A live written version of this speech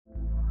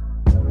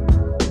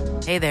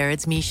Hey there,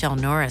 it's Michelle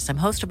Norris. I'm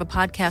host of a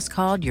podcast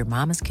called Your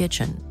Mama's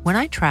Kitchen. When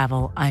I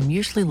travel, I'm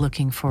usually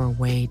looking for a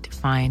way to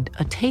find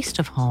a taste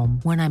of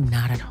home when I'm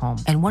not at home.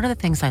 And one of the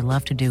things I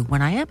love to do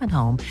when I am at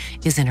home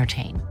is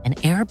entertain. And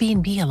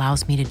Airbnb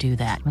allows me to do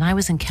that. When I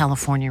was in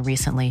California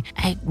recently,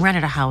 I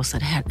rented a house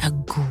that had a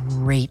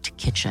great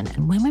kitchen.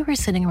 And when we were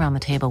sitting around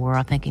the table, we were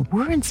all thinking,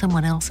 we're in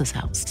someone else's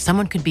house.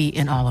 Someone could be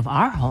in all of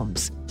our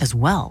homes as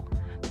well.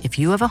 If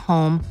you have a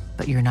home,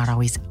 but you're not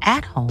always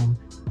at home,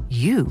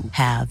 you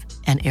have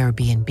an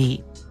Airbnb.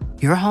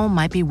 Your home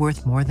might be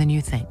worth more than you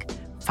think.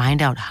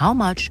 Find out how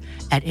much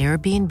at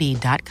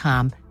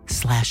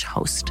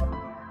airbnb.com/host.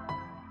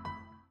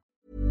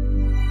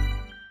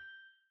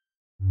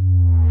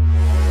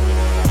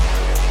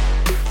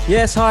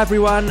 Yes, hi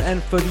everyone,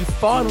 and for the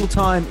final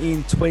time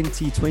in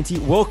 2020,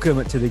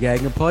 welcome to the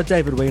Gegen Pod.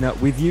 David Weiner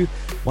with you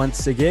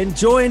once again,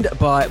 joined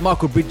by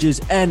Michael Bridges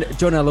and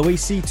John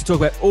Aloisi to talk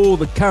about all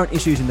the current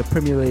issues in the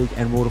Premier League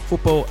and world of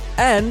football,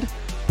 and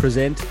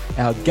present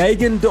our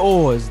Gegen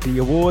d'Ors, the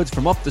awards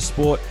from Off the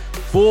Sport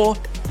for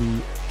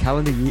the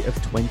calendar year of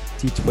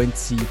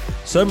 2020.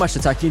 So much to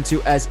tuck into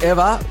as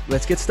ever.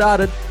 Let's get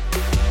started.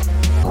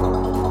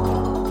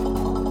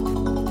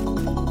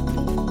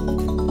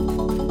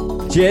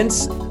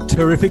 Gents,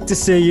 terrific to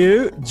see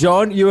you.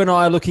 John, you and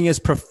I are looking as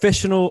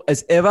professional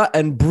as ever,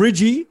 and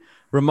Bridgie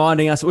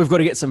reminding us we've got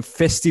to get some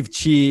festive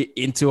cheer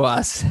into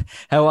us.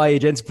 How are you,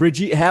 gents?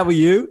 Bridgie, how are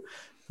you?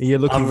 You're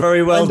looking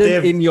very well,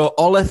 Dave. In your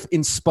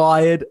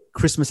Olaf-inspired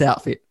Christmas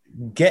outfit.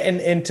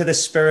 Getting into the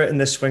spirit and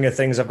the swing of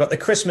things. I've got the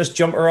Christmas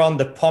jumper on.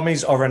 The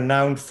Pommies are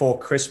renowned for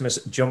Christmas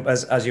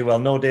jumpers, as you well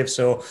know, Dave.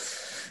 So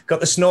got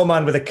the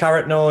snowman with a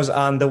carrot nose,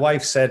 and the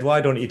wife said,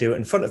 why don't you do it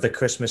in front of the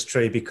Christmas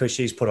tree? Because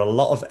she's put a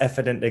lot of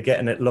effort into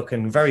getting it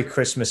looking very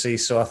Christmassy.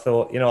 So I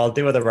thought, I'll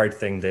do her the right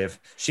thing, Dave.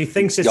 She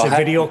thinks it's a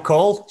video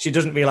call. She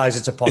doesn't realise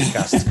it's a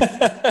podcast.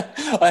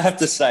 I have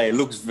to say, it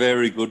looks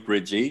very good,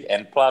 Bridgie.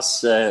 And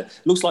plus,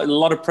 looks like a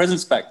lot of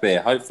presents back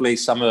there. Hopefully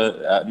some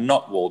are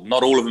not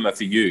all of them are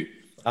for you.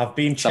 I've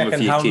been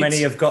checking how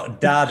many have got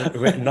dad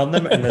written on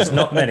them, and there's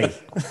not many.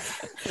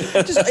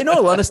 Just in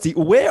all honesty,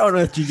 where on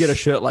earth do you get a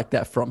shirt like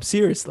that from?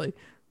 Seriously.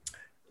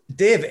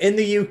 Dave, in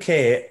the UK,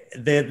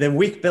 the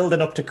week building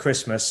up to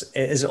Christmas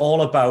is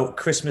all about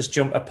Christmas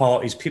jumper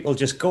parties. People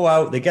just go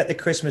out, they get the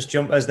Christmas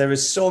jumpers. There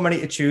is so many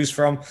to choose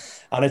from,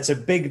 and it's a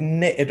big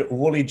knitted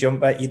woolly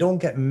jumper. You don't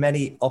get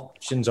many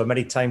options or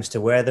many times to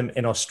wear them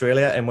in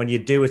Australia, and when you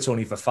do, it's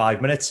only for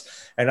 5 minutes.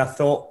 And I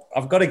thought,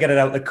 I've got to get it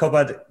out of the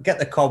cupboard, get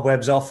the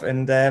cobwebs off,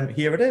 and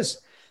here it is.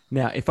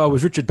 Now, if I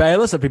was Richard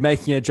Bayless, I'd be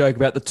making a joke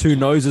about the two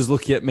noses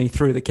looking at me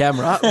through the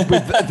camera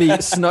with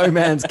the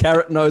snowman's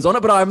carrot nose on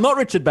it, but I'm not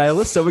Richard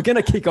Bayless, so we're going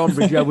to kick on,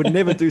 Bridget. I would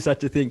never do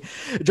such a thing.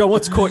 John,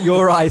 what's caught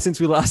your eye since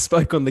we last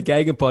spoke on the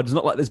Gegen Pod? It's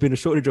not like there's been a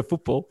shortage of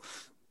football.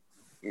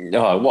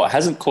 No, what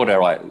hasn't caught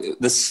our eye?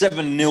 The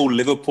 7-0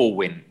 Liverpool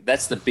win.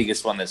 That's the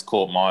biggest one that's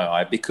caught my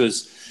eye,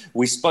 because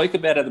we spoke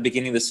about at the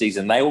beginning of the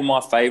season, they were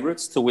my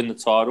favourites to win the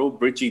title.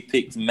 Bridgie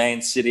picked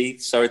Man City.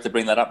 Sorry to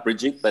bring that up,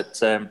 Bridgie,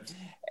 but...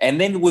 And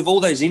then with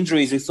all those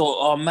injuries, we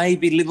thought,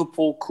 maybe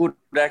Liverpool could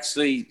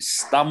actually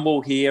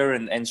stumble here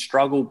and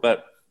struggle.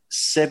 But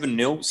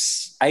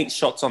 7-0, 8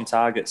 shots on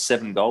target,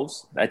 7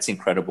 goals. That's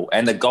incredible.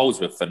 And the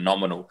goals were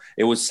phenomenal.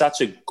 It was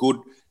such a good,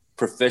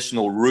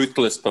 professional,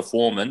 ruthless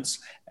performance.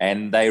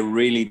 And they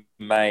really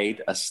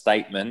made a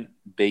statement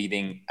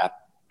beating a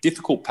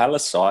difficult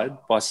Palace side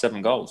by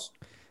 7 goals.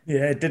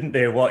 Yeah, it didn't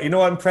do what.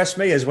 What impressed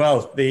me as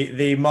well?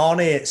 The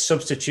Mané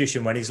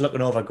substitution when he's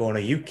looking over going, are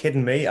you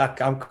kidding me? I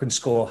can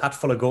score a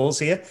hatful of goals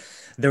here.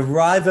 The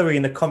rivalry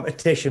and the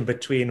competition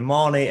between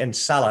Mané and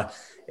Salah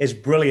is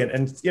brilliant.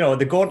 And,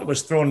 the gauntlet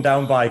was thrown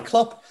down by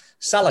Klopp.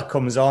 Salah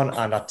comes on,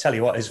 and I tell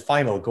you what, his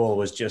final goal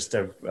was just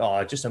a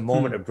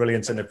moment of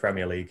brilliance in the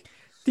Premier League.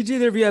 Did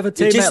either of you have a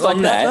teammate like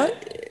that, though?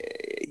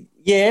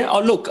 Yeah,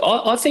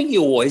 I think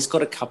you always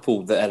got a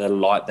couple that are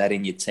like that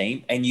in your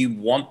team, and you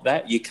want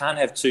that. You can't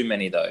have too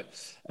many, though.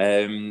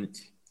 And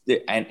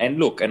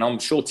look, and I'm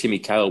sure Timmy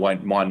Cahill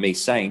won't mind me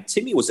saying,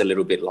 Timmy was a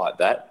little bit like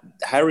that.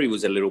 Harry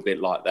was a little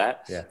bit like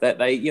that. Yeah. That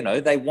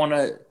they want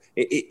to.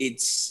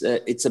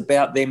 It's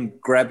about them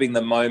grabbing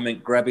the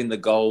moment, grabbing the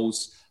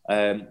goals.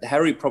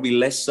 Harry probably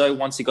less so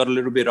once he got a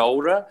little bit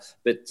older,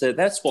 but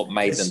that's what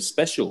made them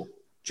special.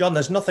 John,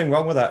 there's nothing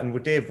wrong with that. And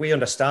with Dave, we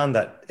understand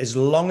that as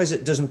long as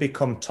it doesn't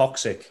become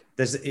toxic,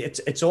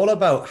 it's all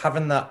about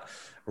having that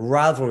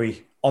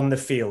rivalry on the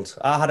field.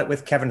 I had it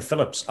with Kevin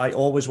Phillips. I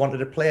always wanted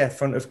to play in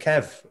front of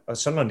Kev at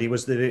Sunderland. He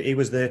was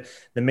the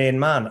main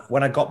man.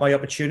 When I got my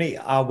opportunity,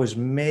 I was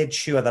made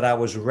sure that I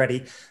was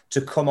ready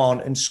to come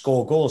on and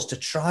score goals, to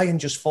try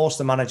and just force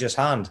the manager's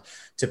hand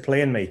to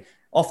play in me.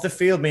 Off the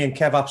field, me and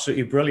Kev,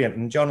 absolutely brilliant.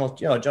 And John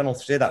will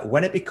say that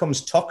when it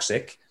becomes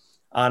toxic,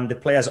 and the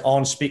players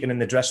aren't speaking in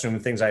the dressing room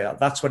and things like that,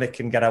 that's when it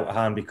can get out of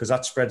hand, because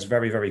that spreads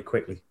very, very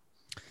quickly.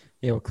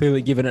 Yeah, well,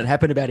 clearly, given it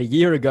happened about a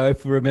year ago,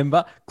 if we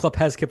remember, Klopp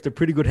has kept a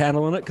pretty good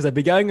handle on it, because they've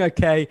been going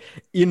okay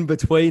in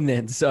between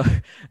then. So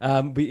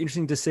it'll be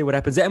interesting to see what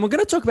happens there. And we're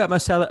going to talk about Mo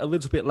Salah a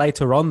little bit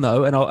later on,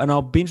 though, and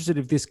I'll be interested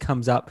if this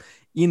comes up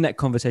in that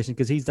conversation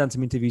because he's done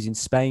some interviews in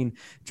Spain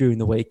during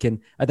the week, and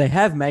they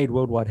have made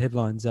worldwide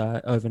headlines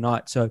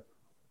overnight. So,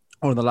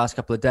 or in the last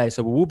couple of days.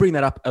 So we'll bring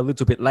that up a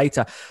little bit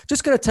later.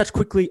 Just going to touch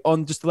quickly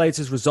on just the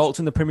latest results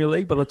in the Premier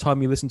League by the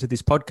time you listen to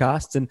this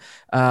podcast. And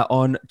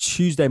on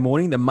Tuesday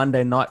morning, the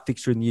Monday night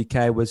fixture in the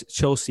UK was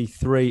Chelsea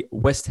 3,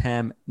 West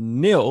Ham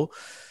 0.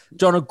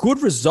 John, a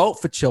good result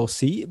for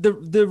Chelsea.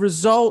 The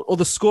result, or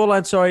the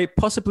scoreline, sorry,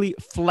 possibly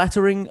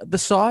flattering the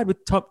side with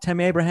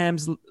Tammy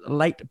Abraham's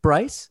late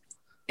brace?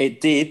 It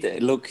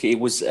did. Look, it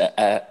was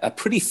a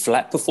pretty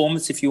flat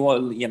performance, if you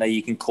want.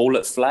 You can call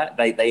it flat.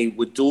 They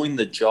were doing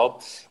the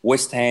job.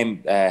 West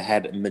Ham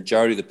had a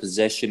majority of the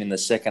possession in the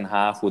second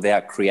half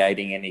without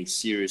creating any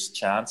serious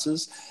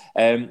chances.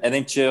 And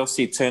then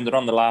Chelsea turned it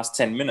on the last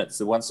 10 minutes.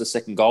 Once the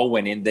second goal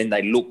went in, then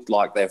they looked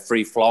like they're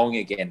free-flowing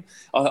again.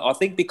 I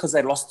think because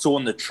they lost 2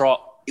 on the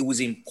trot, it was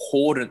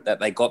important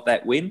that they got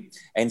that win.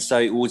 And so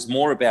it was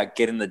more about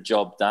getting the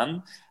job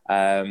done.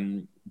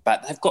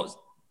 But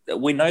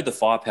we know the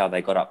firepower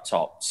they got up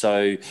top.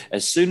 So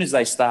as soon as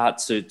they start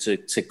to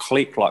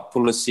click like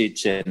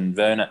Pulisic and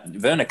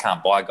Werner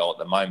can't buy a goal at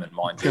the moment,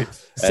 mind you.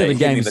 7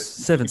 games,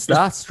 7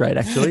 starts straight,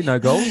 actually, no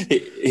goal.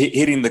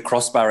 Hitting the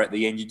crossbar at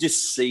the end, you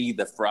just see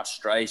the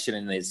frustration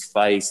in his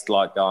face,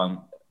 like going,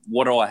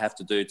 what do I have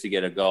to do to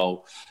get a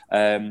goal?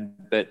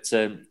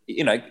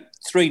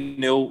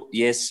 3-0,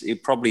 yes,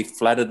 it probably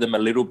flattered them a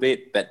little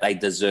bit, but they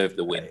deserve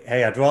the win.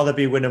 Hey, I'd rather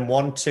be winning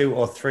 1-2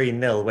 or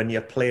 3-0 when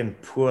you're playing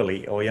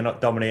poorly or you're not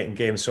dominating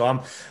games. So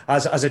I'm,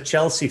 as a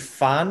Chelsea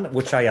fan,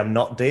 which I am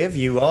not, Dave,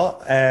 you are,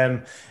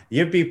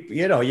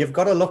 you've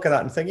got to look at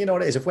that and think, you know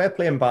what it is, if we're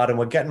playing bad and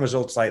we're getting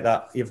results like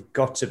that, you've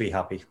got to be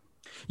happy.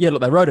 Yeah,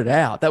 look, they wrote it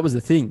out. That was the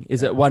thing,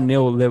 is at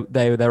 1-0,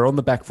 they were on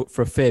the back foot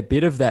for a fair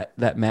bit of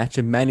that match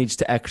and managed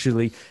to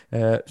actually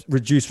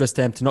reduce West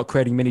Ham to not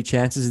creating many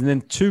chances, and then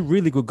 2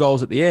 really good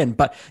goals at the end.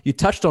 But you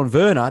touched on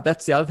Werner.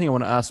 That's the other thing I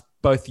want to ask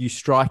both you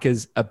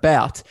strikers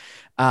about.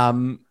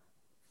 Can't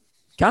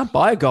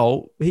buy a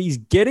goal. He's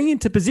getting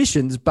into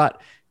positions, but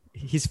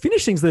his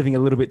finishing's leaving a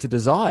little bit to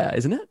desire,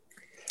 isn't it?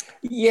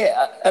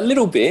 Yeah, a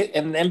little bit,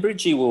 and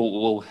Bridgie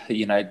will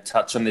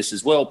touch on this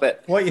as well.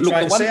 But what are you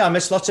trying to say? I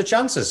missed lots of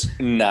chances.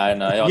 No,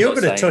 you're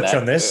going to touch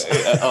on this.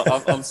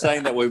 I'm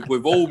saying that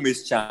we've all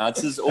missed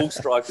chances. All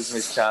strikers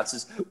miss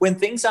chances. When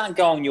things aren't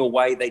going your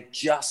way, they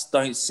just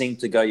don't seem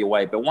to go your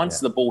way. But once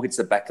the ball hits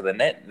the back of the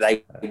net,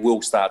 they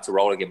will start to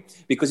roll again.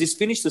 Because his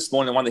finish this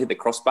morning, the one that hit the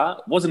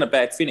crossbar, wasn't a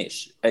bad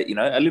finish.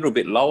 A little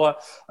bit lower,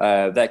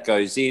 that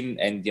goes in,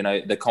 and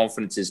the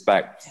confidence is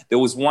back. There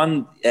was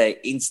one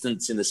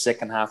instance in the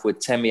second half where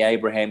Tammy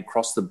Abraham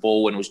crossed the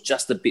ball and was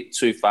just a bit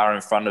too far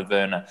in front of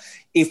Werner.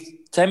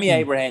 If Tammy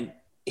Abraham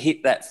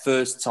hit that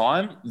first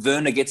time,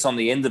 Werner gets on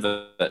the end of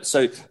it.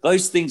 So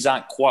those things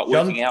aren't quite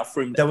working out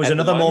for him. There was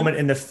another moment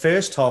in the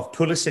first half.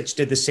 Pulisic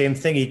did the same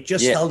thing. He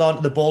just held on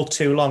to the ball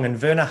too long,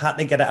 and Werner had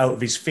to get it out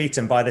of his feet.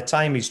 And by the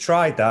time he's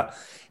tried that,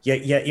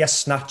 you're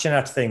snatching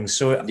at things.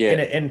 So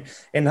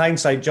in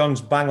hindsight,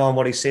 John's bang on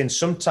what he's saying.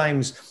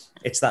 Sometimes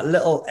it's that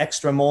little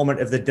extra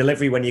moment of the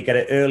delivery when you get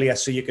it earlier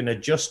so you can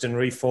adjust and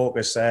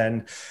refocus.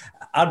 And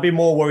I'd be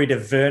more worried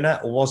if Werner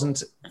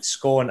wasn't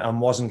scoring and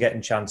wasn't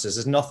getting chances.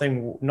 There's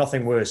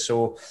nothing worse.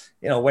 So,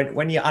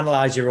 when you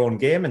analyse your own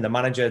game and the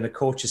manager and the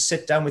coaches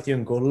sit down with you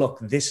and go, look,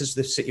 this is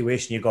the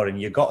situation you got in.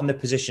 You got in the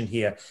position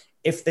here.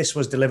 If this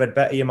was delivered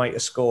better, you might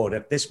have scored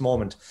at this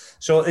moment.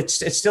 So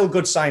it's still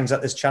good signs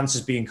that there's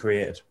chances being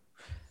created.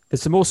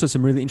 There's also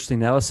some really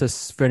interesting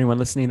analysis for anyone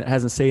listening that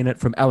hasn't seen it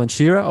from Alan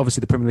Shearer, obviously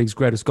the Premier League's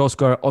greatest goal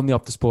scorer, on the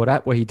Off The Sport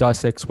app, where he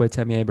dissects where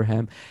Tammy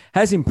Abraham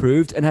has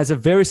improved and has a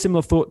very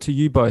similar thought to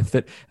you both,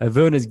 that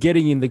Werner's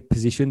getting in the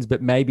positions,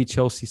 but maybe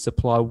Chelsea's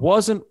supply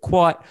wasn't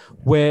quite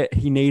where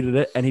he needed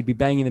it, and he'd be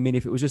banging them in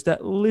if it was just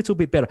that little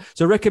bit better.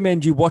 So I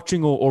recommend you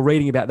watching or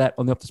reading about that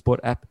on the Off The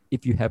Sport app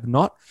if you have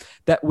not.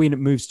 That win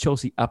moves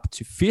Chelsea up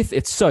to 5th.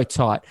 It's so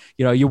tight.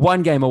 You're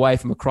 1 game away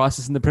from a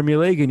crisis in the Premier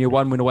League, and you're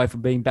 1 win away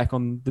from being back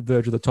on the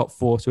verge of the top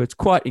 4. So it's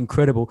quite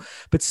incredible.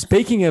 But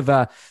speaking of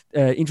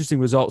interesting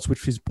results,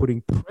 which is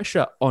putting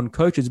pressure on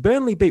coaches,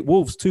 Burnley beat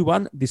Wolves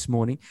 2-1 this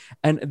morning.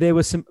 And there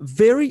were some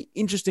very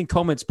interesting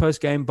comments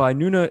post-game by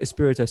Nuno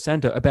Espirito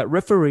Santo about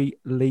referee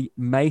Lee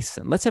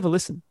Mason. Let's have a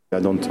listen. I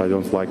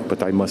don't like,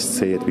 but I must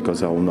say it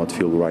because I will not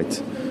feel right.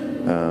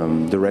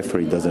 The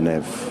referee doesn't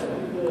have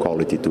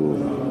quality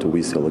to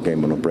whistle a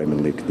game on a Premier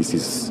League. This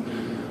is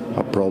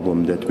a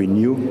problem that we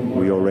knew.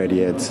 We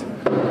already had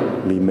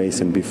Lee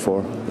Mason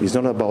before. It's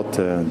not about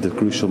the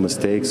crucial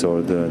mistakes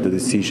or the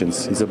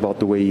decisions. It's about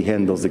the way he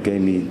handles the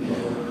game.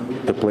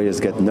 The players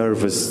get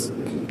nervous,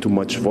 too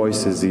much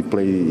voices.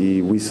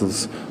 He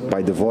whistles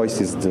by the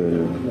voices.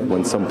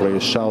 When some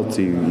players shout,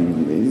 he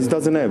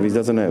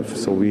doesn't have.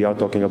 So we are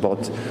talking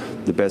about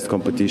the best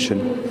competition,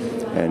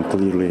 and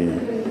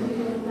clearly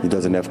he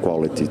doesn't have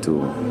quality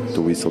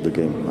to whistle the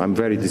game. I'm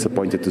very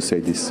disappointed to say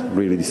this,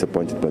 really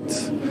disappointed,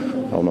 but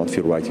I'll not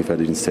feel right if I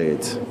didn't say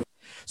it.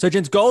 So,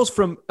 gents, goals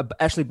from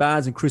Ashley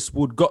Barnes and Chris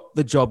Wood got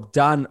the job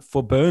done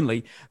for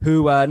Burnley,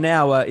 who are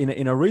now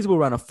in a reasonable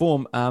run of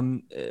form.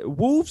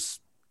 Wolves,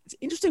 it's an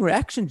interesting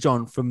reaction,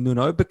 John, from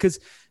Nuno, because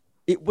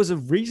it was a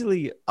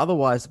reasonably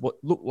otherwise what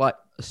looked like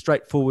a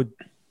straightforward,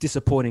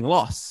 disappointing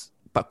loss,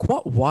 but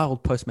quite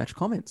wild post-match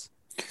comments.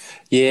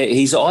 Yeah,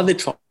 he's either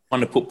trying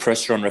to put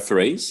pressure on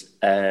referees.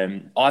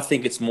 I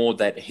think it's more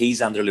that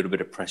he's under a little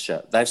bit of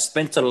pressure. They've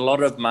spent a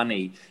lot of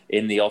money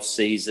in the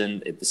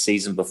off-season, the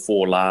season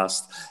before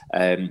last.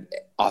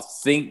 I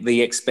think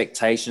the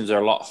expectations are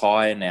a lot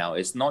higher now.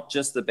 It's not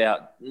just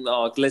about,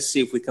 let's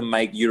see if we can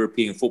make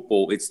European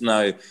football. It's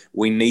no,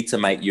 we need to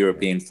make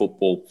European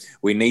football.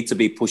 We need to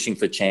be pushing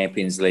for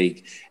Champions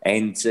League.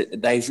 And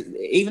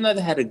even though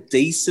they had a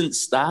decent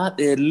start,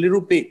 they're a little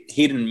bit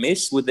hit and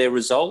miss with their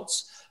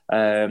results.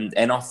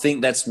 And I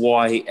think that's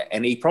why,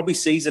 and he probably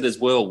sees it as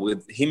well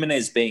with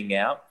Jimenez being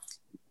out.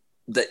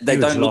 They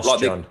don't look like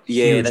John.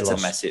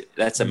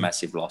 That's a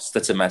massive loss.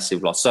 That's a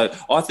massive loss. So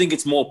I think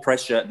it's more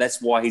pressure.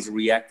 That's why he's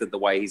reacted the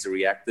way he's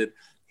reacted.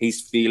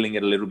 He's feeling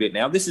it a little bit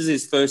now. This is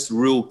his first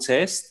real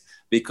test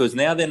because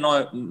now they're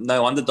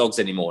no underdogs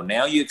anymore.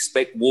 Now you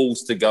expect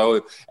Wolves to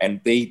go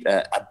and beat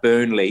a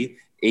Burnley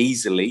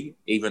easily,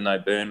 even though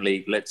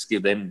Burnley, let's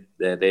give them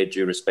their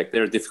due respect.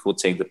 They're a difficult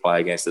team to play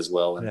against as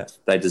well, and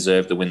they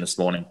deserve the win this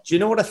morning. Do you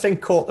know what I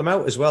think caught them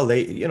out as well?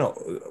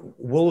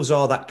 Wolves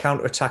are that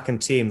counter-attacking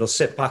team. They'll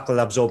sit back, they'll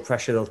absorb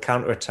pressure, they'll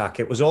counter-attack.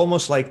 It was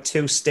almost like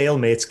two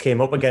stalemates came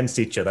up against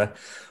each other.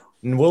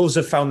 And Wolves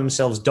have found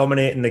themselves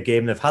dominating the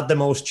game. They've had the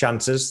most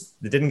chances.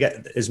 They didn't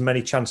get as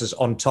many chances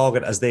on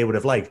target as they would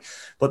have liked.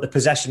 But the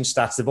possession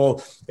stats,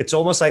 it's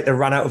almost like they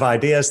ran out of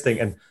ideas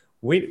thinking,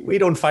 We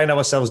don't find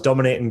ourselves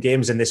dominating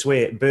games in this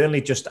way.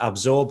 Burnley just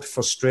absorbed,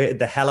 frustrated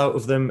the hell out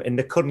of them, and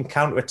they couldn't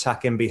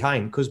counter-attack in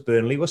behind because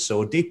Burnley was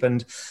so deep.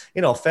 And,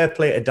 fair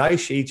play to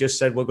Dyche. He just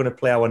said, we're going to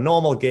play our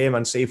normal game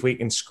and see if we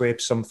can scrape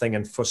something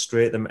and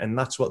frustrate them. And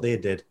that's what they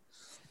did.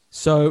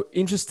 So,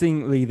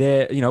 interestingly,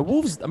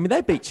 Wolves,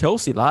 they beat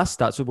Chelsea last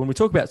start. So when we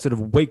talk about sort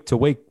of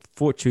week-to-week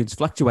fortunes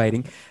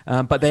fluctuating,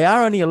 but they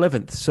are only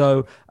 11th.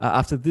 So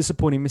after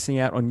disappointing missing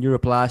out on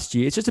Europe last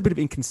year, it's just a bit of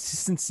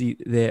inconsistency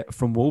there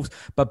from Wolves.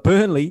 But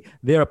Burnley,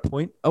 they're a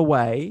point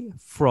away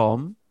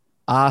from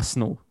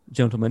Arsenal,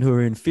 gentlemen, who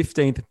are in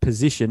 15th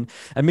position.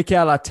 And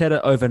Mikel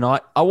Arteta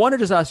overnight. I want to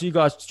just ask you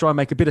guys to try and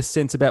make a bit of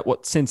sense about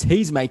what sense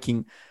he's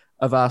making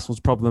of Arsenal's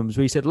problems.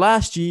 We said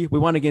last year we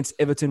won against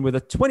Everton with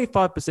a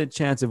 25%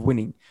 chance of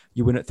winning.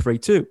 You win at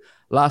 3-2.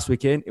 Last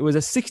weekend, it was a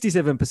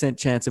 67%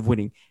 chance of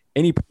winning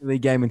any Premier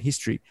League game in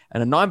history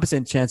and a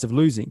 9% chance of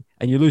losing.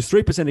 And you lose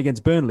 3%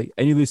 against Burnley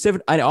and you lose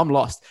 7%. I'm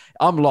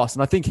lost.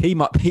 And I think he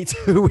might be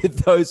too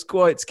with those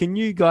quotes. Can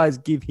you guys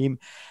give him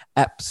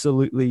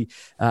absolutely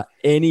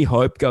any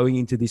hope going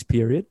into this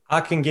period?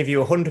 I can give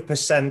you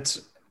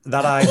 100%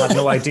 that I had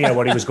no idea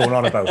what he was going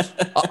on about.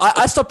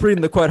 I stopped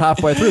reading the quote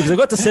halfway through because I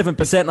got to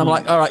 7% and I'm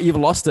like, all right, you've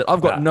lost it.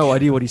 I've got no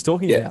idea what he's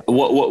talking about.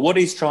 What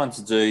he's trying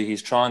to do,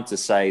 he's trying to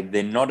say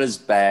they're not as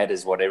bad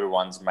as what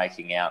everyone's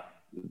making out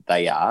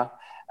they are,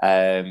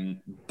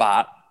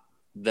 but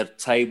the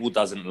table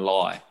doesn't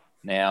lie.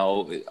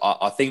 Now,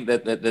 I think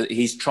that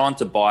he's trying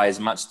to buy as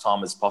much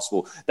time as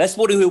possible. That's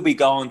what he'll be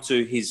going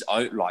to his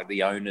own, like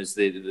the owners,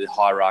 the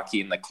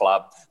hierarchy in the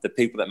club, the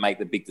people that make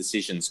the big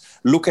decisions.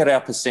 Look at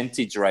our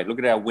percentage rate. Look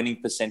at our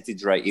winning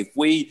percentage rate. If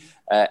we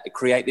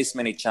create this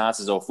many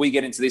chances or if we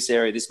get into this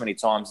area this many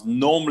times,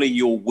 normally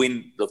you'll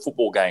win the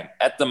football game.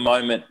 At the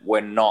moment, we're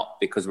not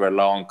because we're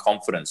low on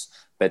confidence.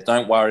 But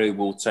don't worry,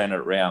 we'll turn it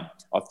around.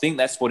 I think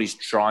that's what he's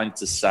trying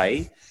to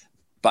say.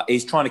 But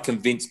he's trying to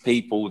convince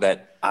people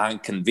that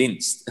aren't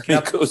convinced. Can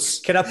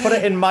I put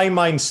it in my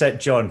mindset,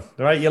 John?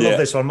 All right, you love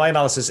this one. My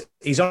analysis.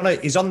 He's on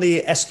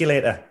the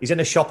escalator. He's in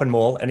a shopping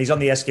mall and he's on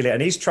the escalator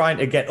and he's trying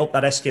to get up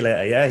that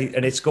escalator. Yeah,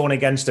 and it's going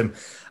against him.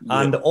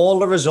 Yeah. And all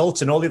the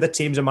results and all the other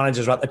teams and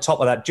managers are at the top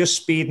of that, just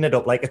speeding it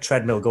up like a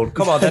treadmill. Going,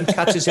 come on, then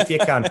catch us if you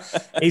can.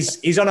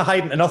 He's on a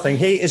hiding to nothing.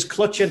 He is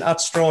clutching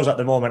at straws at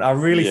the moment. I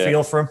really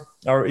feel for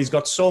him. He's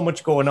got so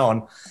much going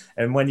on.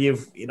 And when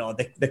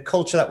the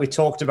culture that we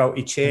talked about,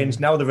 he changed.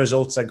 Now the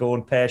results are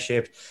going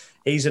pear-shaped.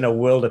 He's in a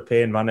world of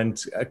pain, man.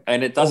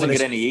 And it doesn't get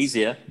any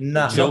easier.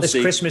 Nah, not this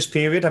Christmas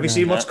period. Have you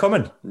seen what's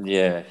coming?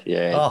 Yeah.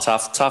 Oh.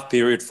 Tough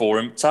period for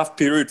him. Tough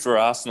period for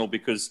Arsenal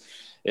because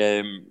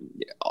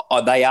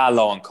they are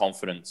low on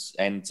confidence.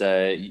 And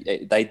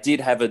they did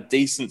have a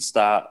decent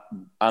start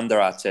under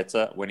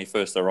Arteta when he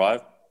first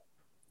arrived.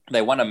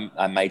 They won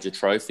a major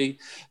trophy,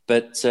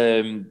 but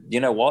you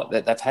know what?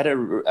 They've had a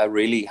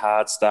really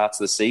hard start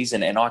to the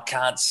season, and I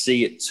can't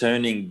see it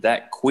turning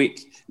that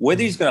quick.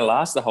 Whether he's going to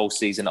last the whole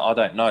season, I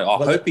don't know.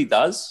 I hope he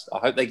does. I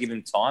hope they give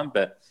him time,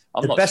 but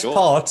I'm not sure. The best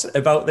part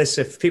about this,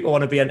 if people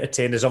want to be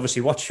entertained, is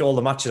obviously watch all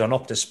the matches on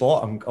Optus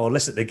Sport or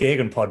listen to the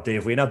Gegen pod,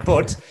 Dave Wiener,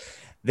 but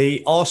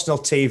the Arsenal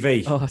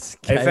TV,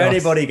 if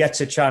anybody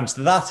gets a chance,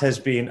 that has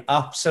been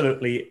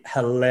absolutely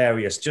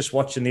hilarious. Just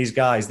watching these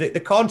guys, they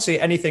can't say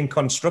anything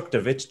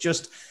constructive. It's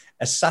just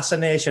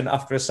assassination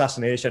after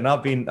assassination.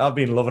 I've been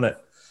loving it.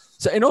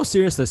 So in all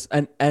seriousness,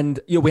 and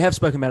we have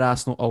spoken about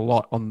Arsenal a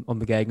lot on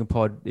the Gegen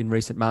pod in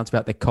recent months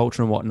about their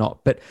culture and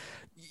whatnot, but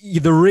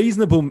the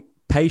reasonable,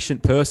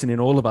 patient person in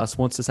all of us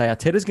wants to say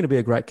Arteta's going to be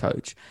a great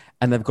coach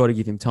and they've got to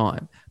give him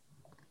time.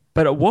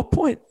 But at what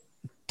point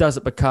does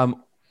it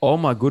become oh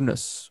my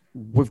goodness,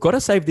 we've got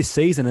to save this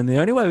season, and the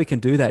only way we can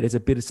do that is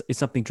is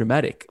something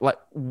dramatic. Like,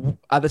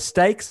 are the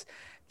stakes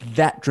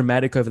that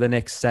dramatic over the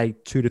next, say,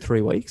 2 to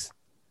 3 weeks?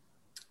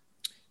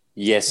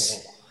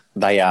 Yes,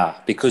 they are.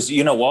 Because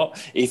you know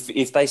what?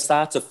 If they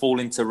start to fall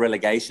into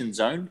relegation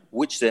zone,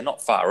 which they're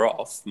not far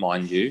off,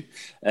 mind you,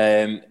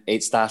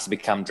 it starts to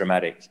become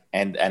dramatic.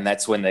 And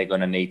that's when they're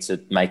going to need to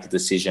make a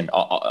decision.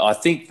 I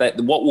think that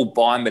what will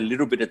buy them a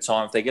little bit of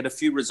time, if they get a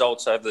few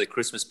results over the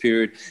Christmas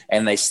period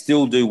and they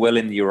still do well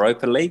in the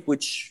Europa League,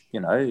 which,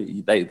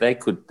 they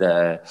could,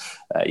 go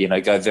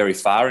very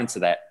far into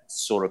that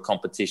sort of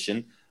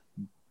competition.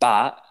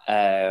 But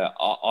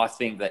I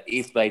think that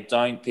if they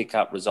don't pick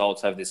up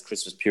results over this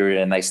Christmas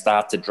period and they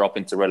start to drop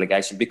into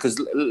relegation, because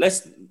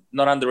let's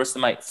not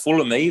underestimate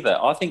Fulham either.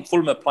 I think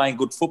Fulham are playing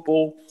good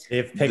football.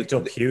 They've picked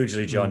up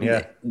hugely, John,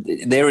 yeah.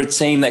 They're a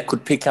team that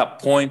could pick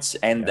up points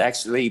and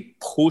actually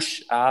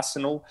push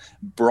Arsenal.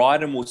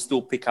 Brighton will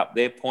still pick up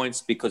their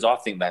points because I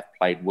think they've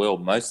played well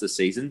most of the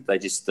season. They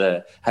just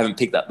haven't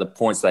picked up the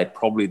points they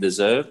probably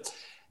deserve.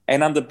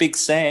 And under Big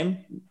Sam,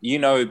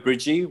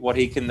 Bridgie, what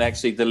he can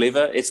actually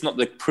deliver. It's not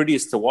the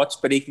prettiest to watch,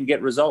 but he can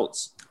get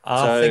results.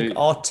 I think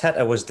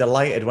Arteta was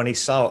delighted when he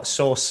saw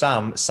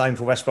Sam sign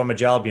for West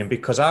Bromwich Albion,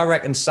 because I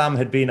reckon Sam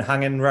had been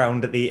hanging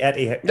around at the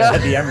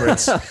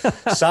Emirates.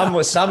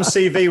 Sam's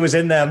CV was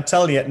in there, I'm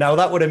telling you. Now,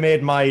 that would have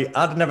made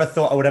I'd never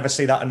thought I would ever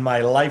see that in my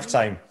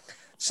lifetime.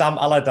 Sam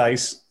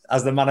Allardyce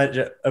as the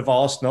manager of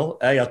Arsenal.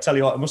 Hey, I'll tell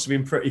you what, it must have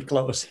been pretty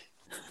close.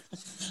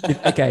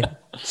 Okay,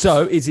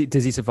 so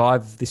does he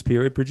survive this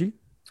period, Bridgie?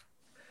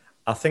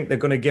 I think they're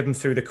going to give him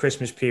through the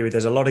Christmas period.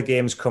 There's a lot of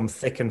games come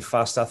thick and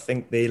fast. I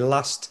think they've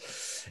either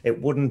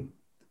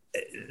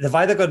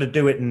got to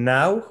do it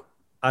now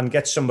and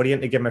get somebody in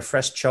to give him a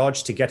fresh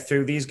charge to get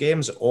through these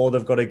games, or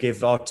they've got to give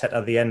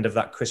Arteta the end of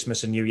that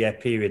Christmas and New Year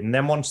period. And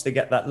then once they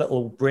get that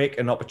little break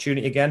and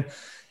opportunity again,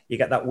 you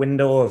get that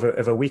window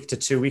of a week to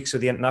 2 weeks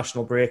with the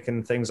international break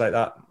and things like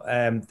that.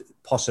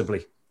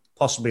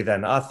 Possibly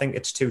then. I think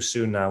it's too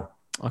soon now.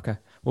 Okay.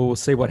 Well, we'll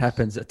see what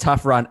happens. A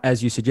tough run,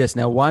 as you suggest.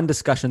 Now, one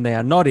discussion they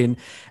are not in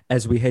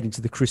as we head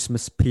into the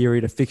Christmas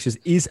period of fixtures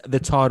is the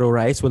title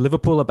race, where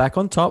Liverpool are back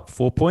on top,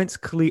 4 points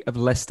clear of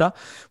Leicester,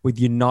 with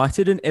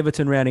United and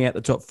Everton rounding out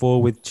the top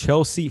four, with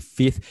Chelsea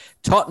fifth.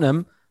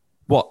 Tottenham,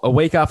 a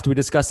week after we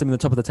discussed them in the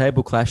top of the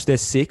table clash, they're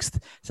sixth.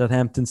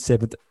 Southampton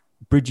seventh.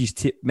 Bridgie's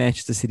tip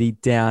Manchester City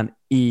down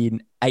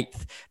in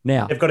eighth.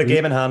 Now, they've got a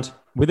game in hand.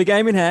 With a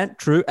game in hand,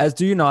 true, as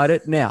do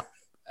United. Now,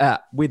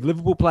 with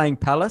Liverpool playing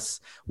Palace,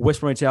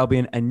 West Bromwich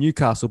Albion and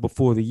Newcastle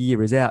before the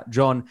year is out.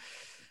 John,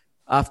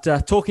 after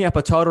talking up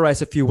a title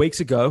race a few weeks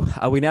ago,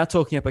 are we now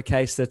talking up a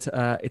case that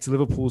it's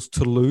Liverpool's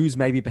to lose,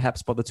 maybe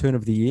perhaps by the turn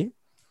of the year?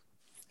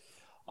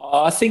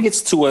 I think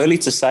it's too early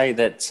to say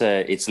that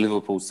it's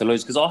Liverpool's to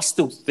lose, because I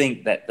still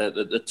think that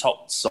the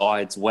top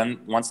sides,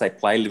 once they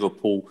play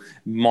Liverpool,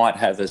 might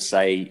have a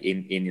say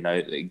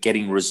in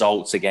getting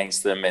results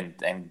against them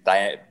and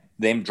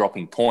them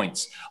dropping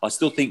points. I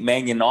still think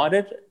Man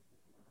United,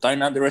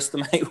 don't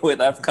underestimate where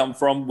they've come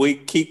from. We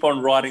keep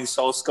on writing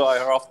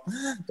Solskjaer off.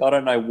 I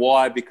don't know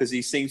why, because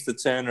he seems to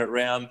turn it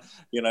around.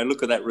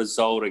 Look at that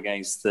result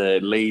against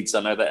Leeds. I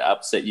know that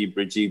upset you,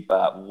 Bridgie,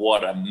 but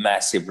what a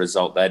massive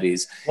result that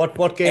is.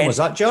 What game was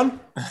that,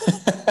 John?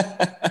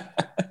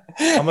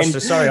 I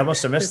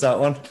must have missed that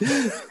one.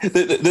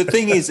 The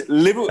thing is,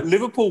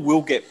 Liverpool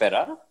will get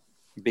better,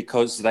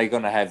 because they're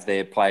going to have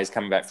their players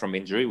coming back from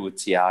injury, with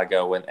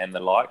Thiago and the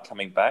like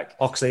coming back.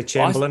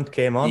 Oxlade-Chamberlain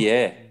came on.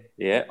 Yeah.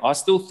 I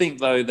still think,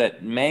 though,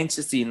 that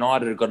Manchester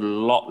United have got a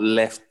lot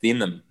left in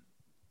them.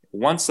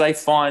 Once they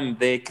find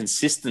their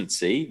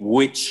consistency,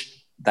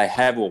 which they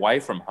have away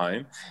from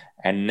home,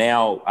 and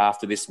now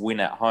after this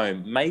win at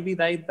home, maybe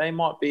they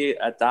might be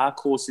a dark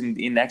horse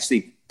in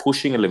actually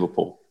pushing a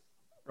Liverpool.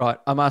 Right.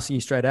 I'm asking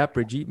you straight out,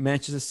 Bridgie.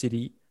 Manchester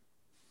City,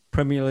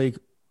 Premier League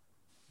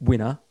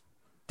winner,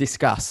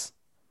 discuss.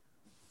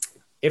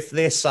 If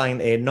they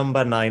sign a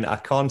number 9, I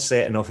can't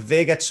say it enough. If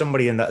they get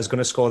somebody in that is going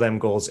to score them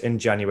goals in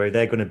January,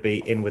 they're going to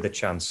be in with a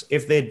chance.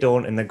 If they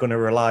don't, and they're going to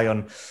rely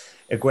on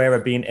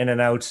Aguero being in and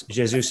out,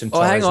 Jesus and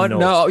Torres. Hang on.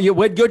 No,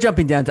 you're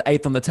jumping down to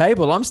 8th on the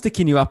table. I'm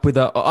sticking you up with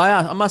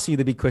I'm asking you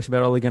the big question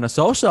about Ole Gunnar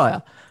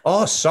Solskjaer.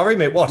 Oh, sorry,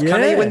 mate. What? Yeah.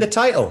 Can they win the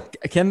title?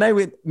 Can they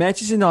win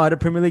Manchester United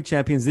Premier League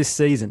champions this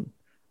season?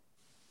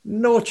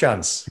 No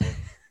chance.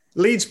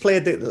 Leeds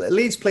played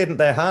into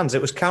their hands.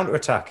 It was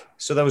counter-attack.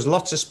 So there was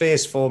lots of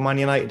space for Man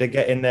United to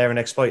get in there and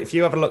exploit. If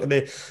you have a look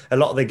at a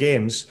lot of the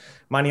games,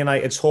 Man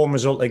United's home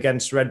result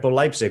against Red Bull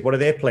Leipzig, what do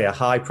they play? A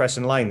high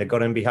pressing line. They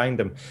got in behind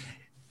them.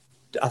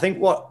 I think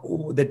what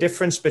the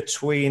difference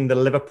between the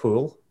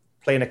Liverpool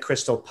playing at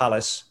Crystal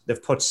Palace,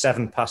 they've put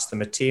 7 past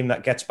them, a team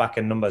that gets back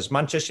in numbers.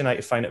 Manchester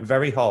United find it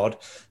very hard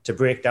to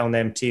break down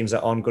them teams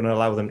that aren't going to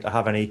allow them to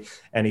have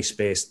any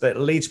space. The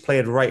Leeds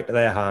played right to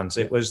their hands.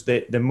 It was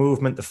the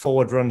movement, the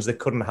forward runs, they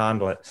couldn't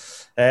handle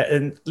it.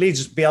 And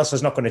Leeds,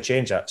 Bielsa's not going to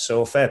change that.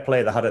 So fair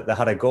play, they had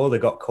a goal, they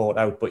got caught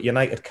out. But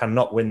United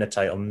cannot win the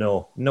title,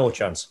 no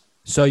chance.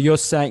 So you're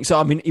saying,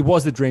 it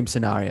was the dream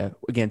scenario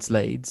against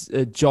Leeds.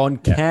 John,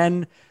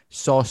 can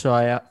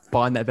Solskjaer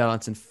find that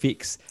balance and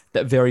fix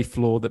that very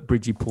flaw that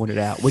Bridgie pointed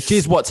out, which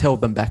is what's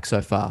held them back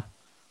so far?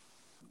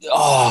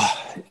 Oh,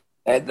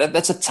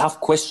 that's a tough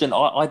question.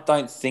 I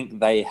don't think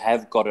they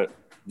have got it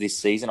this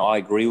season. I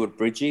agree with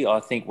Bridgie. I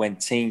think when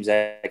teams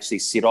actually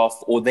sit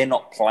off or they're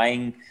not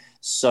playing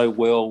so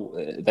well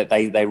that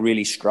they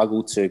really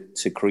struggle to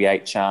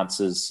create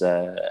chances,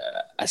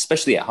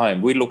 especially at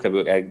home. We look at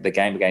the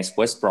game against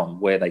West Brom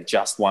where they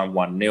just won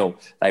 1-0.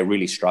 They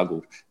really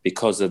struggled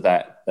because of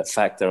that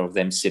factor of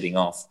them sitting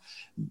off.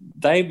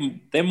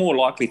 They're more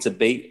likely to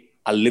beat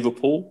a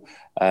Liverpool,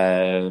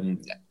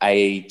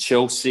 a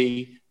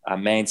Chelsea, a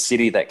Man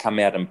City that come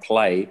out and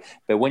play.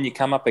 But when you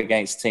come up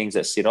against teams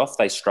that sit off,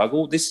 they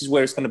struggle. This is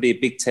where it's going to be a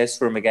big test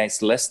for them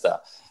against Leicester,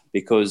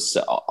 because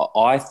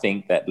I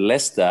think that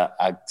Leicester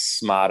are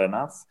smart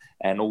enough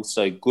and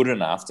also good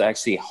enough to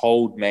actually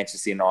hold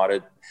Manchester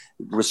United,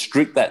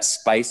 restrict that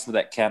space for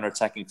that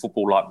counter-attacking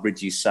football like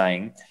Bridgie's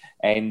saying.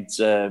 And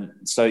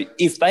so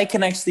if they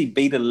can actually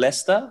beat a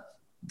Leicester,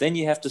 then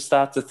you have to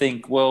start to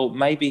think, well,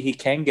 maybe he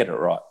can get it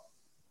right.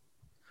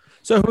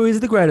 So who is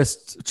the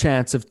greatest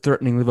chance of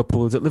threatening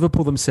Liverpool? Is it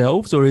Liverpool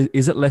themselves, or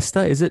is it Leicester?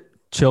 Is it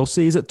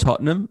Chelsea? Is it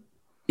Tottenham?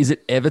 Is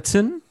it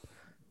Everton?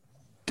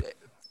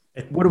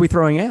 What are we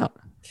throwing out?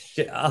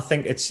 I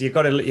think it's you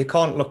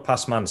can't look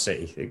past Man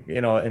City.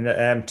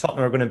 And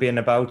Tottenham are going to be in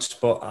the bouts,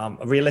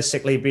 but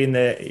realistically, being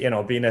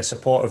a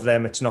supporter of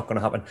them, it's not going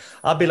to happen.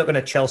 I'll be looking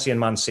at Chelsea and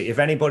Man City. If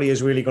anybody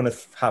is really going to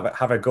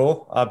have a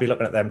go, I'll be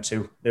looking at them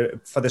too.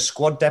 For the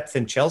squad depth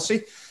in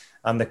Chelsea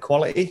and the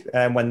quality,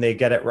 when they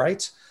get it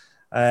right.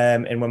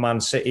 And with Man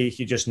City,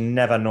 you just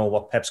never know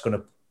what Pep's going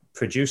to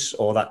produce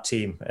or that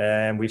team.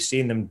 We've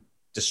seen them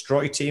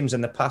destroy teams in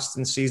the past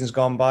in seasons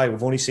gone by.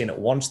 We've only seen it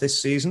once this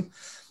season.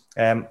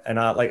 And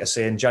like I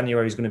say, in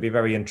January is going to be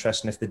very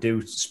interesting if they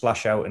do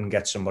splash out and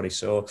get somebody.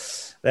 So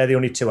they're the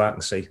only two I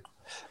can see.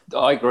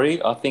 I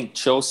agree. I think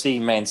Chelsea,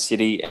 Man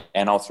City,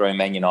 and I'll throw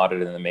Man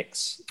United in the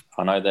mix.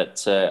 I know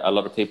that a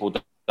lot of people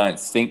don't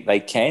think they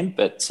can,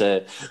 but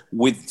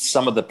with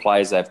some of the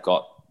players they've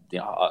got,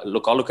 I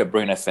look at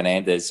Bruno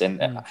Fernandes,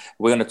 and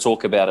we're going to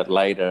talk about it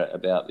later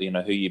about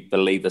who you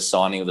believe the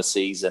signing of the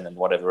season and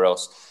whatever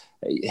else.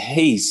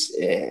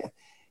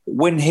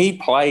 When he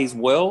plays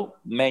well,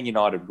 Man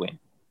United win,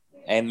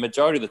 and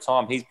majority of the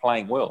time he's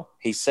playing well.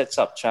 He sets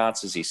up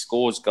chances, he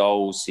scores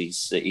goals,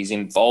 he's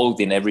involved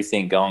in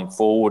everything going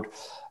forward,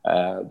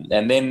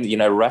 and then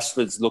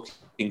Rashford's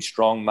looking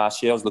strong,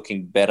 Martial's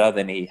looking better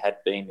than he had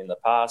been in the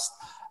past.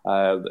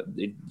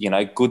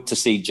 Good to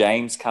see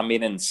James come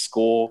in and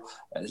score.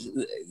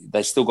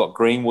 They still got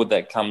Greenwood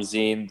that comes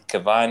in.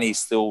 Cavani's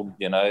still,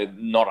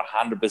 not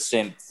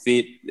 100%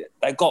 fit.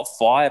 They've got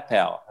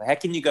firepower. How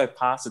can you go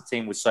past a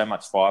team with so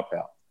much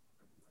firepower?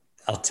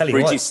 I'll tell you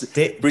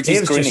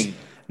Bridgie's grinning.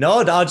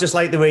 I just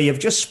like the way you've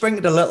just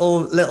sprinkled a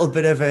little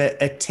bit of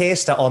a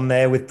taster on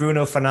there with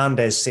Bruno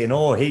Fernandes saying,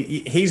 "Oh,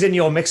 he's in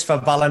your mix for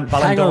Ballon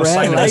d'Or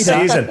signing of the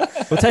season."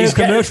 We'll take a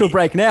commercial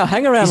break now.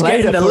 Hang around he's later.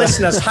 Getting the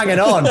listeners hanging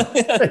on.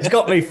 It's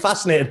got me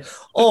fascinated.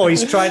 Oh,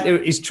 he's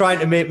trying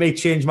to make me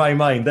change my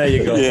mind. There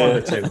you go. Yeah. One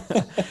or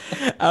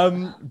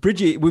two.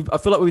 Bridgie, I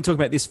feel like we've been talking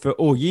about this for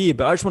all year,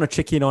 but I just want to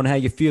check in on how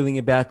you're feeling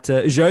about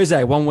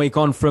Jose 1 week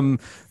on from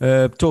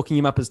talking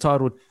him up as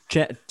title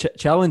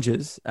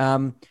challengers.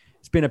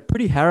 It's been a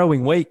pretty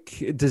harrowing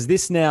week. Does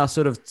this now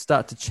sort of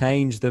start to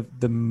change the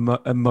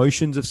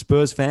emotions of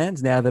Spurs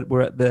fans now that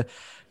we're at the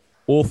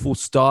awful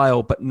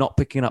style but not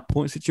picking up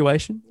point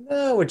situation?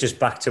 No, we're just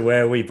back to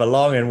where we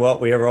belong and what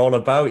we are all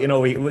about.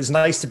 It was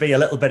nice to be a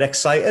little bit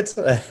excited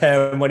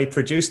when he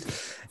produced.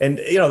 And,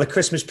 the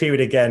Christmas period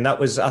again,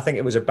 I think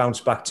it was a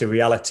bounce back to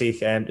reality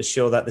to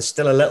show that there's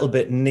still a little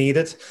bit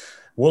needed.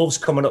 Wolves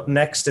coming up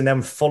next and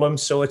then Fulham.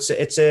 So it's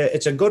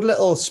a good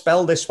little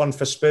spell, this one,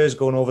 for Spurs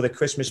going over the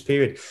Christmas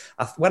period.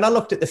 When I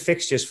looked at the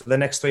fixtures for the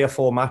next 3 or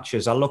 4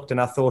 matches, I looked and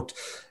I thought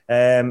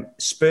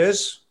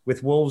Spurs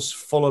with Wolves,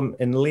 Fulham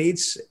and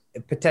Leeds,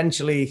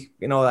 potentially,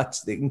 they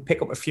can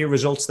pick up a few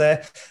results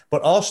there.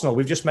 But Arsenal,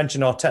 we've just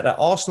mentioned Arteta.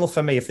 Arsenal,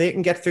 for me, if they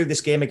can get through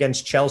this game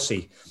against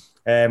Chelsea,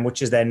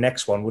 which is their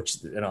next one, which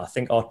I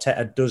think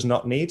Arteta does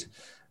not need,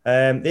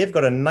 they've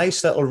got a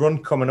nice little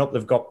run coming up.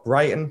 They've got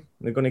Brighton.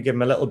 They're going to give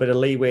them a little bit of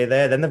leeway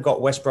there. Then they've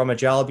got West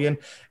Bromwich Albion.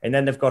 And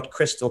then they've got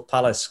Crystal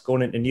Palace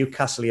going into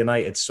Newcastle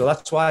United. So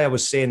that's why I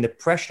was saying the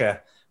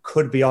pressure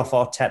could be off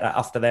Arteta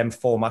after them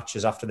 4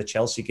 matches after the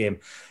Chelsea game.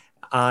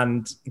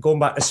 And going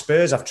back to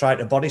Spurs, I've tried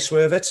to body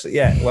swerve it.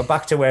 Yeah, we're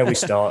back to where we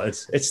started.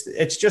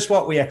 It's just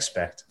what we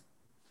expect.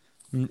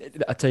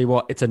 I tell you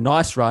what, it's a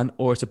nice run,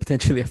 or it's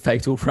potentially a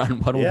fatal run,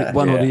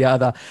 one or the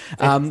other.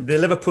 The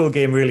Liverpool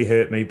game really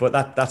hurt me, but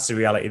that's the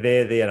reality.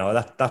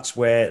 That's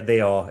where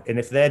they are, and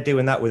if they're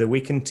doing that with a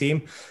weakened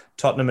team,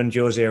 Tottenham and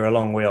Jose are a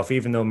long way off.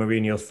 Even though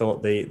Mourinho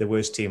thought the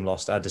worst team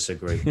lost, I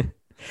disagree.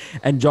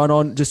 And John,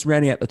 on just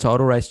rounding out the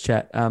title race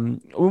chat,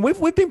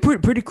 we've been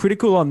pretty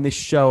critical on this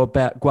show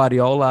about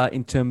Guardiola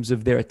in terms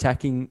of their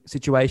attacking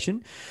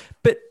situation,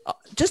 but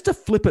just to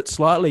flip it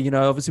slightly,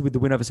 obviously with the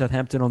win over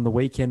Southampton on the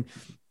weekend.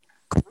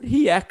 Could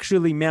he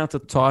actually mount a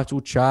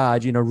title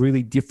charge in a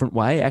really different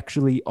way,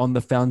 actually on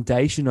the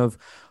foundation of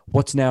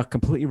what's now a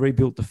completely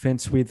rebuilt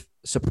defence with,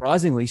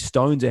 surprisingly,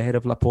 Stones ahead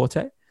of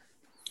Laporte?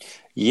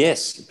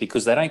 Yes,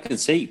 because they don't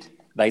concede.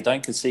 They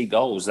don't concede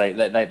goals.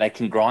 They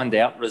can grind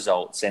out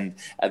results, and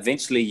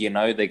eventually,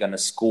 they're going to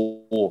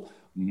score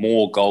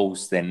more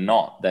goals than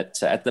not.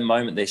 That at the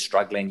moment they're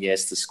struggling,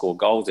 yes, to score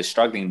goals. They're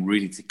struggling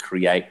really to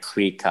create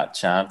clear-cut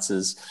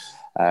chances.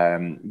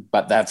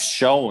 But they've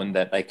shown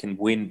that they can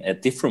win a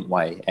different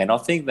way, and I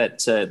think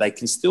that they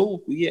can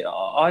still. Yeah,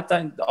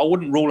 I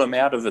wouldn't rule them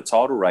out of a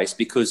title race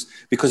because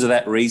of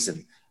that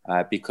reason.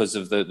 Because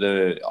of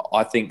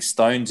I think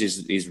Stones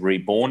is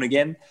reborn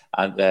again,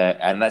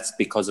 and that's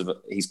because of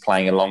he's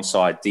playing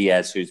alongside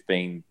Diaz, who's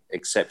been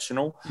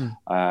exceptional.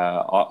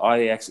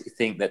 I actually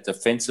think that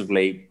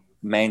defensively,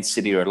 Man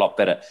City are a lot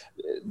better.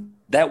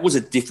 That was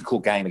a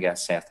difficult game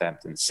against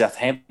Southampton.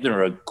 Southampton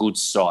are a good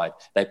side.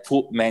 They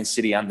put Man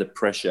City under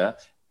pressure,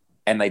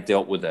 and they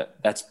dealt with it.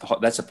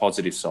 That's a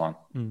positive sign.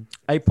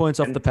 8 points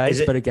off the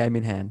pace, but a game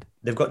in hand.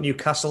 They've got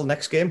Newcastle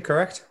next game,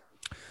 correct?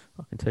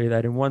 I can tell you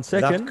that in 1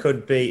 second. That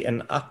could be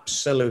an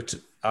absolute...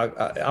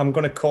 I'm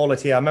going to call it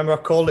here. I remember I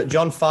called it,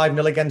 John,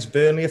 5-0 against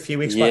Burnley a few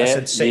weeks back. I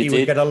said City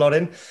would get a lot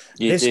in.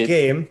 This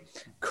game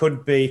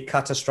could be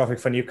catastrophic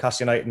for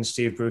Newcastle United and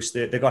Steve Bruce.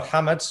 They got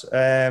hammered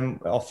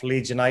off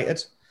Leeds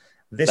United.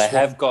 They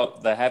have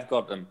got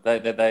them.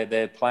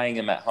 They're playing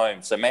them at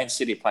home. So Man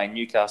City playing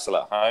Newcastle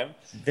at home.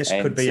 This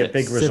could be a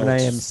big result. 7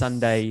 a.m.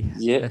 Sunday.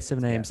 Yeah,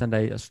 7 a.m.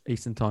 Sunday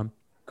Eastern time.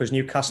 Because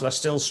Newcastle are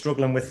still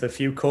struggling with a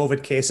few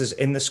COVID cases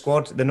in the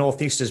squad. The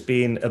North East has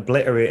been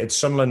obliterated.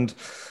 Sunderland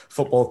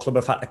Football Club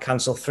have had to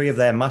cancel 3 of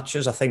their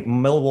matches. I think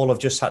Millwall have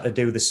just had to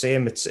do the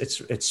same.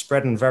 It's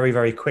spreading very,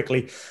 very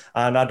quickly.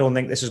 And I don't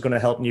think this is going to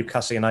help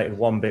Newcastle United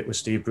one bit with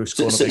Steve Bruce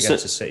going up against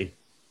the City.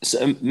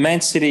 So Man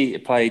City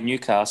played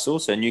Newcastle.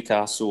 So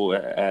Newcastle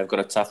have got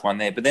a tough one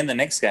there. But then the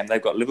next game,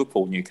 they've got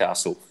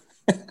Liverpool-Newcastle.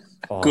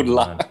 Good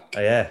luck.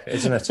 Yeah,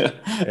 isn't it?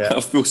 Yeah.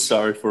 I feel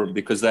sorry for them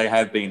because they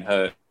have been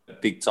hurt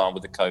big time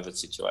with the COVID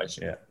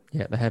situation.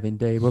 Yeah, they have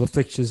indeed. Well, the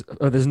fixtures,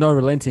 there's no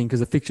relenting because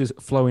the fixtures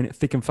flow in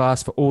thick and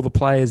fast for all the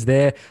players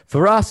there.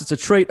 For us, it's a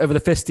treat over the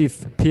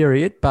festive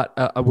period, but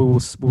we will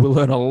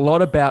learn a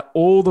lot about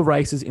all the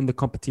races in the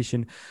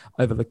competition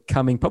over the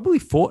coming probably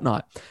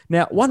fortnight.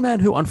 Now, one man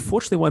who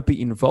unfortunately won't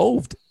be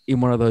involved in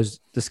one of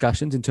those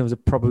discussions in terms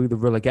of probably the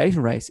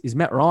relegation race is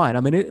Matt Ryan. I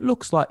mean, it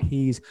looks like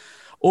he's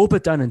all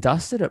but done and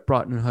dusted at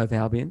Brighton and Hove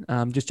Albion,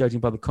 just judging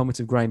by the comments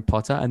of Graham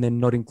Potter and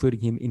then not including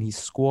him in his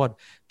squad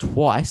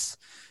twice.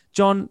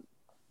 John,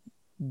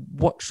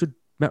 what should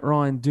Matt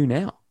Ryan do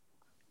now?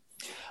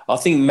 I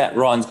think Matt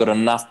Ryan's got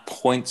enough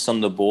points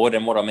on the board,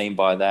 and what I mean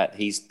by that,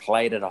 he's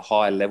played at a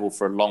high level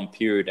for a long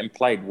period and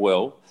played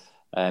well,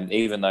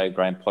 even though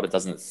Graham Potter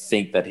doesn't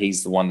think that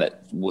he's the one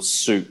that will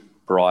suit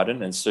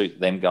Brighton and suit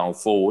them going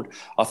forward.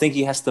 I think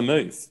he has to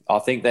move. I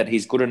think that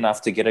he's good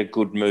enough to get a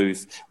good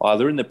move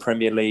either in the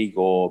Premier League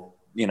or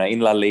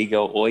in La Liga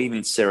or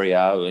even Serie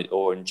A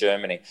or in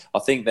Germany. I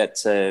think that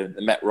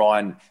Matt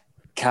Ryan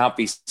can't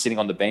be sitting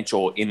on the bench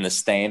or in the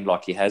stand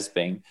like he has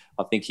been.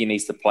 I think he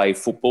needs to play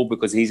football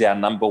because he's our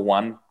number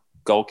one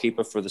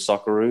goalkeeper for the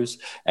Socceroos,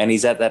 and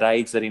he's at that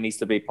age that he needs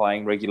to be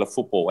playing regular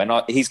football.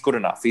 And he's good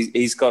enough.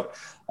 He's got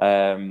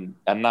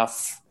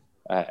enough,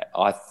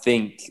 I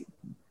think,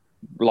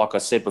 like I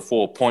said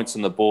before, points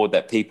on the board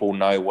that people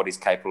know what he's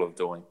capable of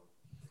doing.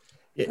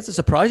 Yeah. Does it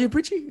surprise you,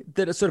 Bridgie,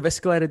 that it sort of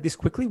escalated this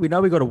quickly? We know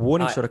we got a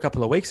warning shot a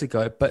couple of weeks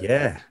ago, but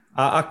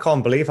I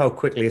can't believe how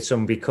quickly it's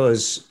done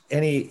because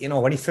when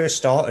he first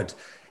started,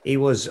 he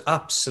was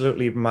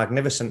absolutely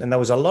magnificent, and there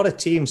was a lot of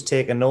teams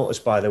taking notice,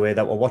 by the way,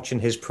 that were watching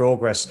his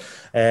progress.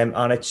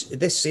 And it's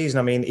this season.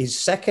 I mean, he's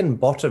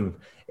second bottom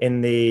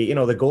in the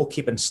the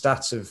goalkeeping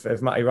stats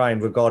of Maty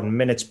Ryan regarding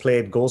minutes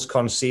played, goals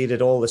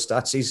conceded, all the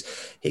stats.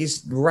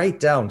 He's right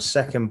down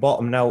second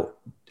bottom. Now,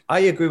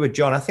 I agree with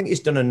John. I think he's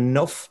done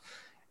enough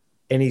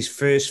in his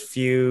first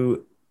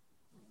few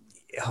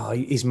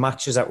his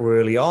matches that were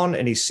early on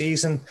in his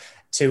season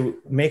to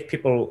make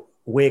people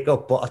wake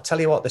up. But I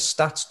tell you what, the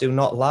stats do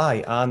not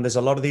lie. And there's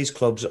a lot of these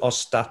clubs or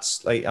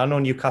stats, like I know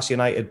Newcastle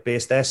United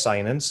based their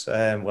signings,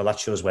 well, that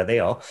shows where they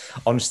are,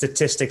 on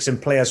statistics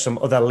and players from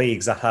other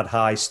leagues that had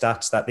high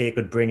stats that they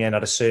could bring in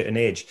at a certain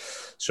age.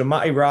 So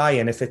Maty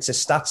Ryan, if it's a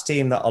stats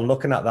team that are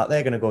looking at that,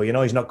 they're going to go,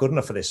 he's not good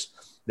enough for this.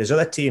 There's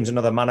other teams and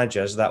other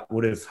managers that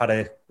would have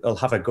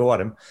have a go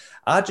at him.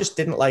 I just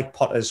didn't like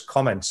Potter's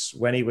comments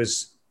when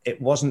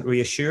it wasn't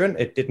reassuring.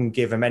 It didn't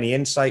give him any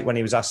insight when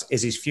he was asked,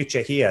 is his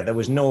future here? There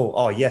was no,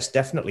 oh, yes,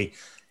 definitely.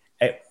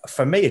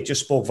 For me, it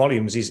just spoke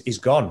volumes. He's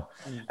gone.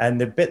 And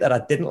the bit that I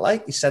didn't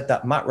like, he said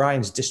that Matt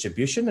Ryan's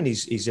distribution and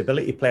his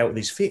ability to play out with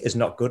his feet is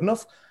not good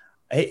enough.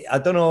 I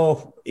don't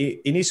know.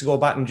 He needs to go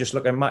back and just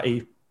look at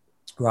Maty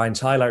Ryan's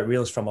highlight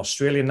reels from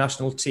Australian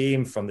national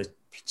team, from the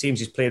teams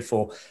he's played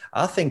for.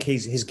 I think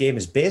his game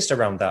is based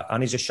around that,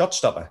 and he's a shot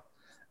stopper.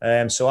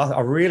 So I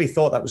really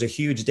thought that was a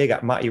huge dig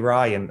at Maty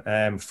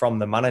Ryan from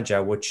the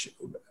manager, which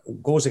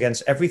goes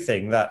against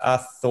everything that I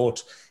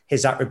thought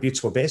his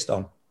attributes were based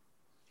on.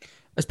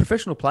 as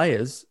professional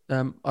players,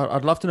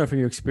 I'd love to know from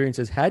your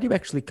experiences, how do you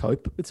actually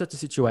cope with such a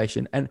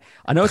situation? And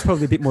I know it's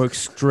probably a bit more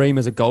extreme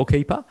as a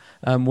goalkeeper,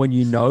 when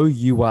you know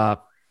you are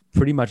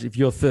pretty much, if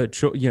you're third,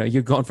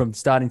 you've gone from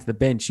starting to the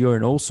bench, you're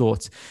in all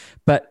sorts.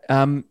 But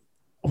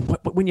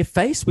when you're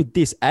faced with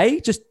this, A,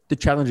 just the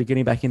challenge of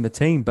getting back in the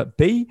team, but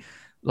B,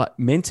 like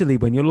mentally,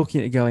 when you're looking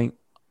at it going,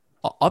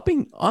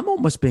 I'm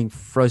almost being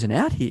frozen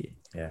out here.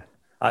 Yeah.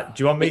 Do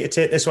you want me to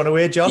take this one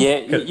away, John? Yeah,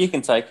 you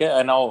can take it,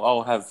 and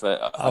I'll have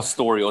a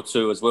story or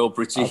two as well,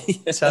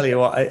 Bridgie. I'll tell you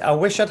what, I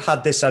wish I'd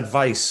had this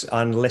advice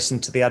and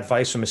listened to the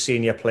advice from a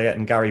senior player,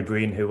 and Gary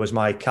Breen, who was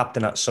my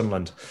captain at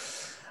Sunderland.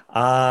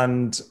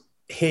 And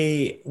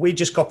we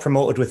just got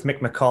promoted with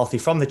Mick McCarthy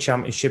from the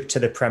Championship to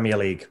the Premier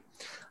League.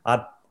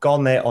 I'd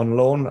gone there on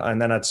loan,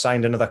 and then I'd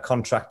signed another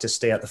contract to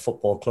stay at the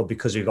football club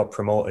because we got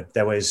promoted.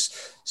 There was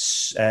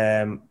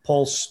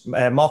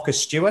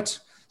Marcus Stewart,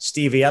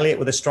 Stevie Elliott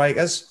were the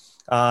strikers,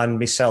 and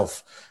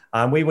myself.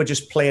 And we were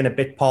just playing a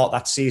bit part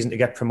that season to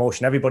get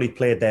promotion. Everybody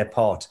played their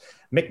part.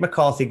 Mick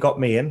McCarthy got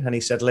me in and he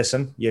said,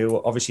 listen,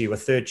 you were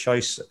third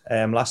choice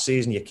last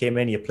season. You came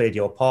in, you played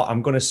your part.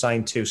 I'm going to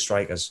sign 2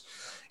 strikers.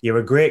 You're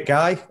a great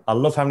guy. I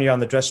love having you in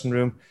the dressing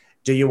room.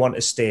 Do you want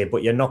to stay?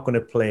 But you're not going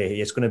to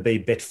play. It's going to be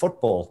bit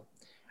football.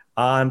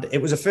 And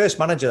it was the first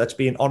manager that's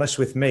been honest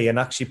with me and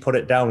actually put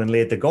it down and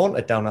laid the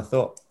gauntlet down. I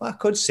thought, well, I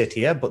could sit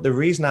here. But the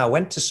reason I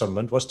went to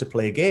Sunderland was to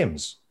play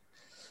games,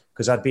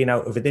 because I'd been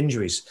out with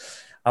injuries.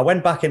 I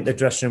went back into the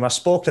dressing room. I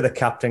spoke to the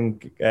captain,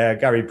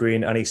 Gary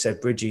Breen, and he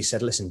said, Bridgie, he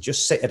said, listen,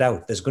 just sit it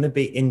out. There's going to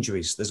be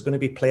injuries. There's going to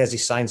be players he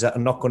signs that are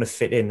not going to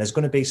fit in. There's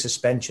going to be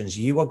suspensions.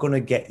 You are going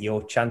to get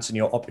your chance and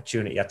your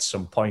opportunity at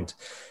some point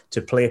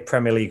to play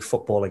Premier League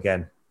football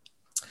again.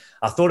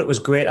 I thought it was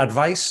great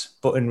advice,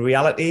 but in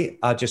reality,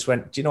 I just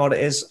went, do you know what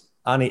it is?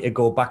 I need to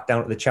go back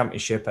down to the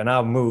Championship. And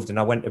I moved and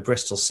I went to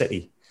Bristol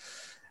City.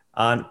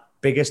 And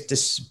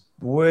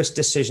worst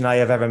decision I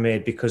have ever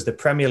made, because the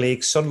Premier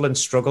League, Sunderland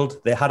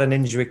struggled. They had an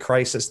injury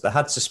crisis. They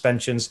had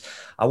suspensions.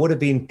 I would have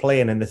been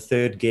playing in the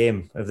 3rd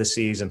game of the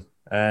season,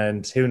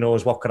 and who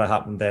knows what could have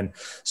happened then.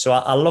 So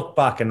I look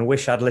back and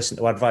wish I'd listened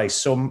to advice.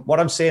 So what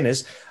I'm saying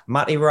is,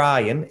 Maty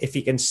Ryan, if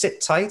he can sit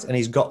tight and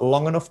he's got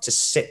long enough to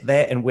sit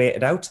there and wait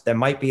it out, there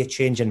might be a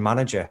change in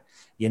manager.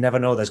 You never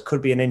know. There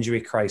could be an injury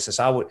crisis.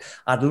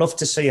 I'd love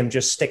to see him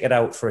just stick it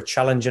out for a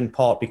challenging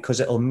part, because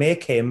it'll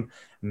make him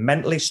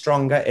mentally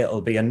stronger.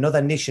 It'll be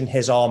another niche in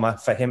his armour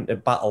for him to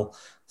battle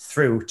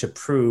through to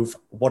prove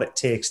what it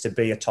takes to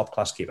be a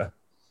top-class keeper.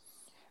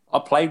 I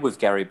played with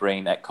Gary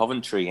Breen at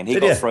Coventry, and he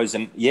got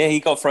frozen. Yeah, he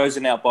got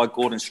frozen out by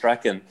Gordon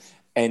Strachan,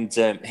 and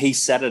he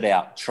sat it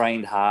out,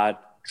 trained hard,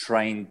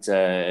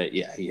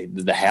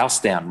 the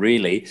house down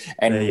really,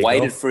 and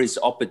waited for his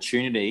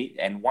opportunity.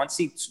 And once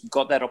he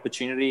got that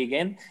opportunity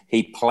again,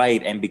 he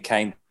played and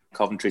became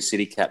Coventry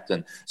City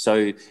captain.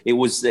 So it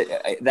was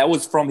that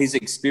was from his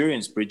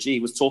experience, Bridgie. He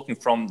was talking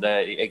from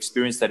the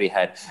experience that he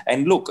had.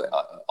 And look,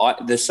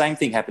 the same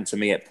thing happened to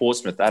me at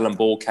Portsmouth. Alan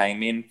Ball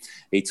came in.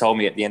 He told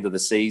me at the end of the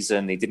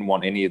season he didn't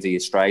want any of the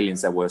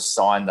Australians that were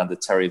signed under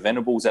Terry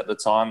Venables at the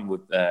time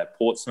with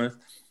Portsmouth.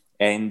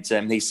 And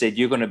he said,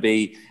 you're going to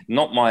be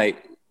not my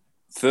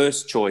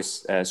first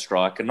choice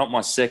striker, not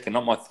my second,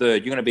 not my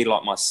third. You're going to be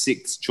like my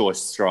 6th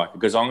choice striker,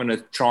 because I'm going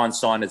to try and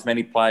sign as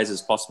many players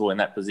as possible in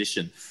that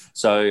position.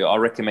 So I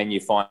recommend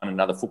you find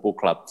another football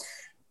club.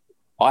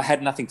 I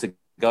had nothing to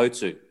go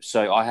to.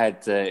 So I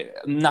had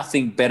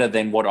nothing better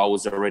than what I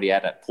was already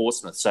at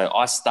Portsmouth. So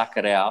I stuck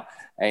it out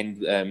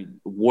and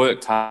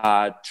worked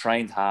hard,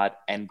 trained hard,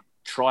 and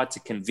tried to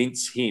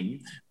convince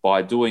him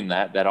by doing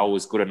that I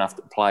was good enough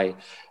to play.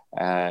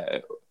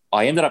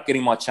 I ended up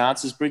getting my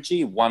chances,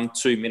 Bridgie,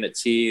 1-2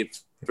 minutes here,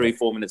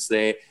 3-4 minutes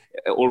there.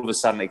 All of a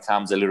sudden it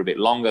comes a little bit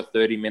longer,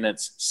 30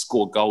 minutes,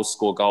 score goals.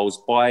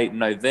 By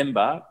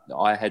November,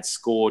 I had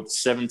scored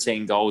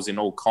 17 goals in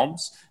all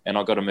comps, and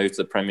I got to move to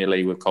the Premier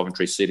League with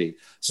Coventry City.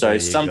 So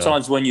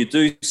sometimes when you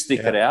do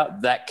stick it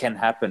out, that can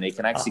happen. It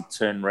can actually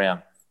turn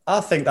around. I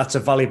think that's a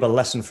valuable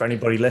lesson for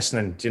anybody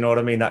listening. Do you know what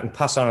I mean? That can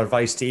pass on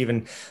advice to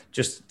even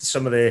just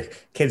some of the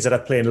kids that are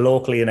playing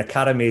locally in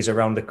academies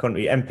around the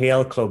country,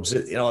 MPL clubs.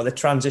 You know, the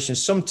transition.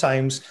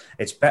 Sometimes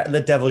it's better the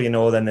devil you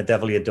know than the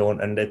devil you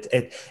don't, and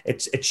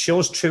it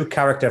shows true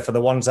character for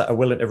the ones that are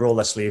willing to roll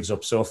their sleeves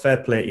up. So fair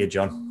play to you,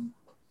 John.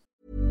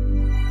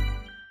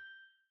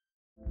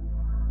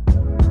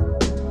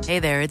 Hey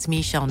there, it's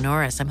Michelle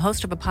Norris. I'm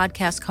host of a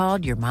podcast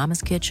called Your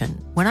Mama's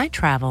Kitchen. When I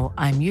travel,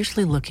 I'm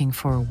usually looking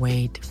for a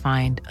way to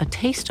find a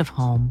taste of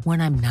home when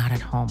I'm not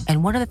at home.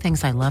 And one of the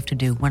things I love to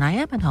do when I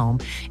am at home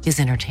is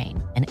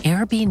entertain. And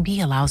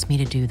Airbnb allows me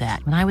to do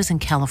that. When I was in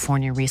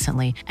California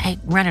recently, I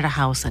rented a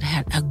house that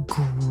had a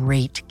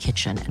great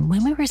kitchen. And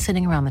when we were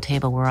sitting around the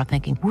table, we were all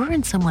thinking, we're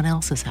in someone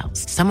else's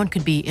house. Someone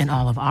could be in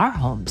all of our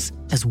homes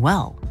as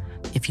well.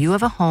 If you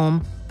have a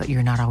home, but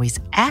you're not always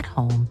at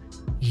home,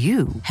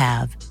 you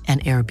have an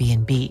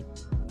Airbnb.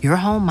 Your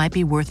home might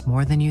be worth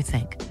more than you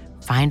think.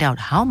 Find out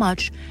how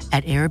much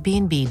at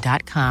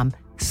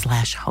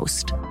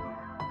airbnb.com/host.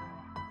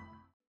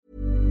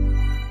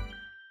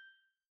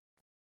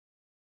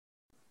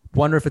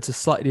 wonder if it's a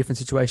slightly different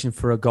situation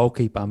for a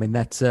goalkeeper. I mean,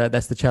 that's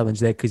the challenge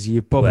there because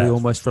you're probably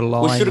almost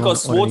relying we should have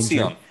got on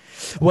Swartzy on.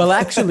 Well,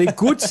 actually,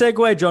 good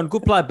segue, John.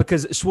 Good play,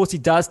 because Schwartzy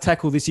does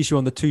tackle this issue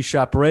on the Two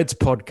Sharp Reds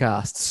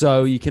podcast.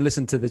 So you can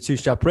listen to the Two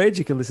Sharp Reds.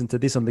 You can listen to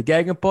this on the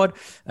Gegen pod.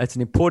 It's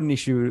an important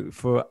issue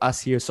for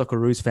us here,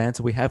 Socceroos fans.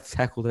 So we have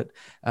tackled it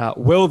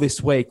well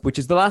this week, which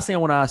is the last thing I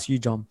want to ask you,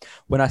 John.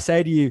 When I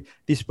say to you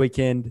this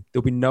weekend,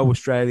 there'll be no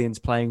Australians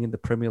playing in the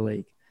Premier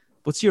League,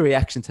 what's your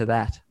reaction to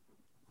that?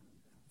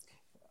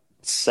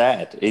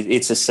 Sad.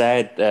 It's a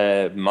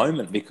sad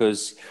moment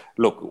because,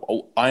 look,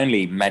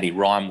 only Maty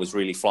Ryan was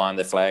really flying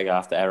the flag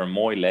after Aaron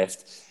Moy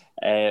left.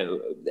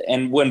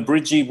 And when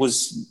Bridgie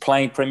was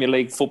playing Premier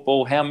League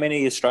football, how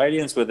many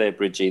Australians were there,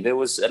 Bridgie? There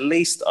was at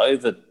least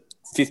over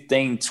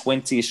 15,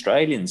 20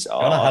 Australians.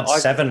 I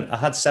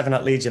had seven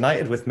at Leeds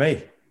United with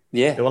me.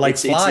 Yeah, they were like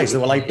flies. They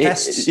were like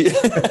pests.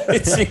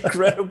 It's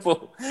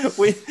incredible.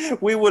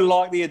 We were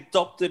like the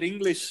adopted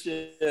English.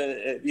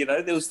 There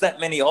was that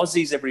many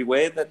Aussies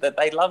everywhere that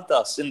they loved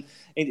us, and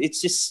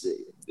it's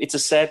a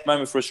sad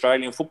moment for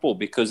Australian football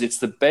because it's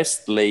the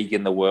best league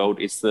in the world.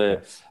 It's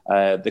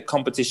the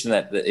competition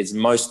that is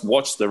most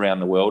watched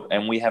around the world,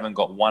 and we haven't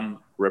got one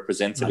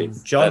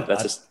representative. John,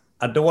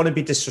 I don't want to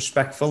be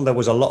disrespectful. There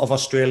was a lot of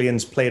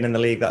Australians playing in the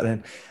league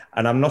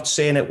and I'm not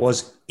saying it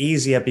was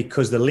easier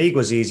because the league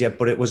was easier,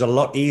 but it was a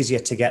lot easier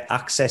to get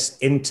access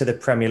into the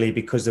Premier League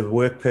because of the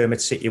work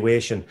permit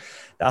situation.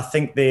 I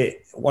think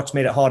what's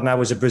made it hard now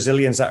is the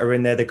Brazilians that are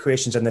in there, the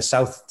Croatians and the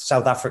South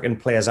African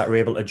players that are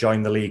able to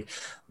join the league.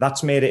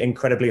 That's made it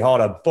incredibly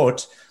harder.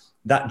 But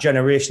that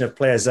generation of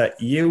players that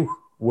you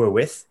were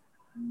with,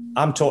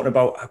 I'm talking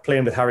about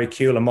playing with Harry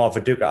Kewell and Mark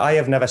Viduka.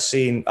 I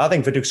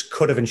think Viduka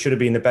could have and should have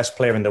been the best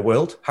player in the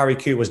world. Harry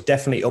Kewell was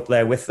definitely up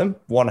there with them.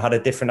 One had a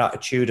different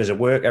attitude as a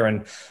worker,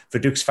 and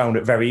Viduka found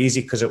it very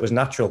easy because it was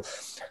natural.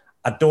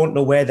 I don't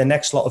know where the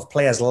next lot of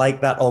players like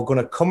that are going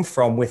to come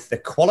from with the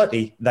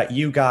quality that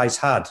you guys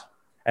had.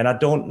 And I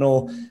don't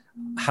know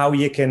how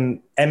you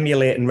can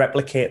emulate and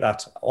replicate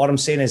that. What I'm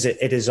saying is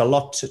it is a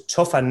lot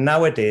tougher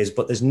nowadays,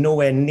 but there's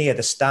nowhere near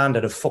the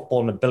standard of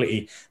football and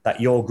ability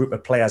that your group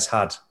of players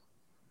had.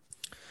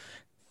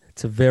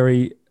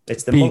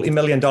 It's the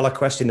multi-million-dollar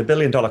question, the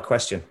billion-dollar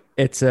question.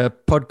 It's a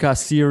podcast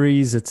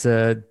series. It's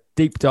a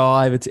deep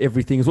dive. It's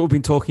everything. It's what we've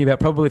been talking about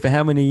probably for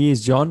how many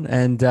years, John?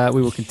 And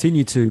we will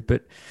continue to.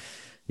 But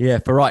yeah,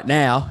 for right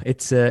now,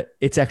 it's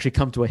actually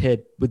come to a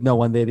head with no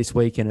one there this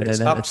weekend. I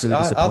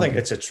think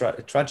it's a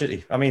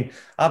tragedy. I mean,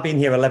 I've been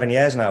here 11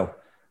 years now,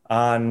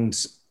 and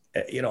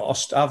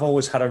I've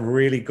always had a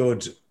really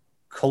good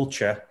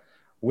culture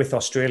with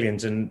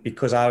Australians, and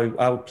because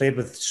I played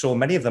with so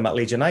many of them at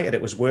Leeds United,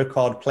 it was work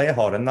hard, play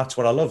hard, and that's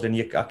what I loved. And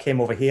I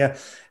came over here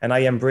and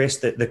I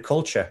embraced the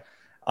culture,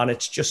 and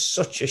it's just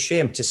such a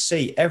shame to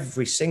see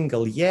every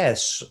single year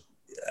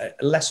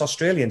less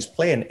Australians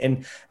playing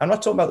in. I'm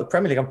not talking about the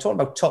Premier League. I'm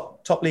talking about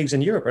top leagues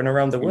in Europe and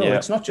around the world. Yeah.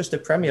 It's not just the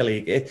Premier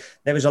League.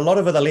 There is a lot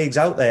of other leagues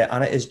out there,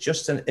 and it is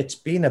it's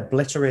been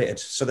obliterated.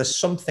 So there's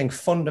something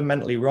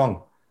fundamentally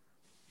wrong.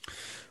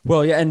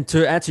 Well, yeah, and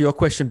to answer your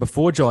question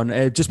before, John,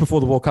 just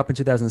before the World Cup in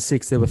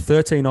 2006, there were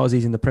 13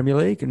 Aussies in the Premier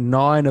League,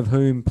 9 of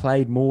whom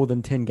played more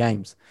than 10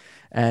 games.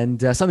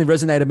 And something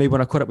resonated with me when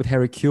I caught up with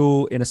Harry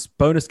Kewell in a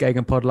bonus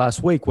Gegen pod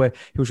last week where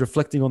he was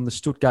reflecting on the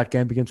Stuttgart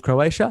game against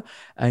Croatia.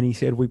 And he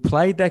said, we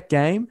played that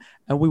game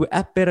and we were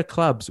at better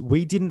clubs.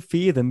 We didn't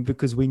fear them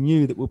because we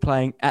knew that we're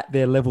playing at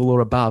their level or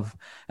above.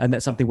 And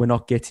that's something we're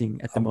not getting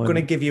at the moment. I'm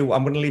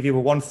going to leave you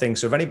with one thing.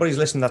 So if anybody's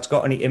listening that's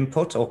got any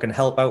input or can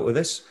help out with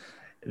this,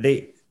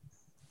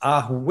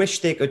 I wish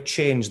they could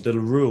change the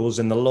rules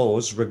and the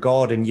laws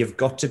regarding you've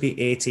got to be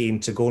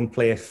 18 to go and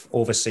play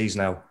overseas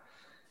now.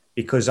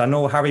 Because I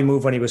know Harry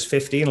moved when he was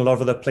 15. A lot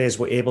of other players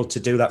were able to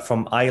do that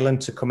from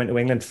Ireland to come into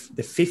England.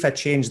 The FIFA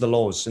changed the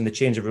laws and the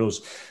change of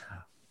rules.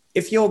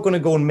 If you're going to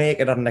go and make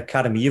it at an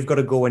academy, you've got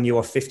to go when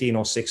you're 15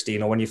 or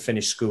 16 or when you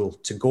finish school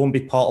to go and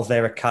be part of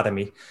their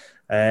academy.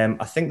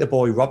 I think the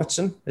boy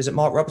Robertson, is it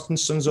Mark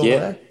Robertson's son's over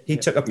there? He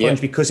took a plunge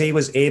because he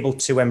was able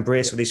to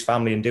embrace with his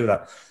family and do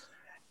that.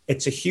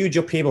 It's a huge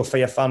upheaval for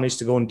your families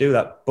to go and do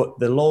that. But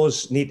the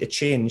laws need to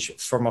change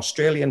from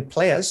Australian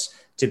players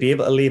to be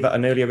able to leave at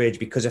an earlier age.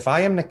 Because if I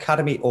am an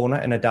academy owner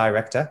and a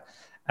director,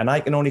 and I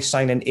can only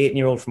sign an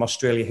 18-year-old from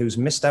Australia who's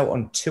missed out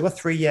on 2 or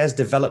 3 years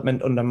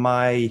development under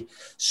my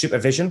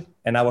supervision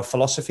and our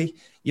philosophy,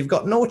 you've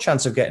got no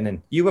chance of getting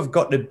in. You have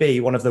got to be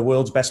one of the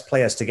world's best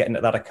players to get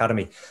into that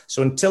academy.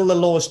 So until the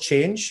laws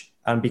change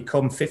and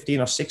become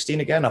 15 or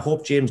 16 again, I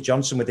hope James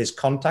Johnson with his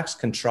contacts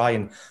can try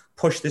and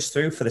push this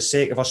through for the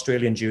sake of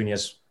Australian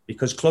juniors,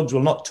 because clubs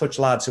will not touch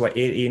lads who are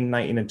 18,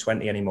 19 and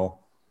 20 anymore.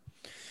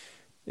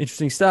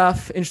 Interesting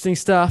stuff.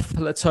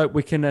 Let's hope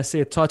we can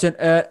see a tight end.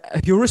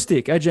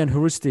 Adrian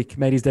Heuristic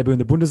made his debut in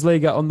the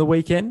Bundesliga on the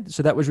weekend,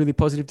 so that was really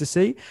positive to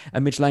see.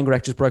 And Mitch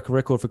Langerak just broke a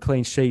record for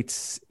clean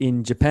sheets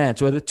in Japan.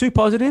 So the 2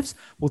 positives,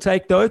 we'll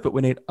take those, but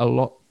we need a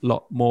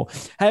lot more.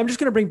 Hey, I'm just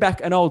going to bring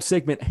back an old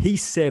segment. He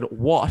said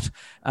what?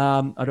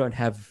 I don't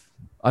have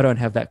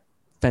that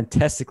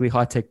fantastically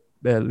high-tech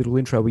little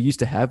intro we used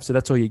to have. So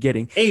that's all you're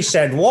getting. He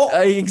said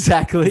what?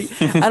 Exactly.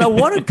 And I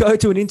want to go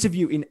to an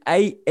interview in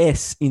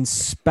AS in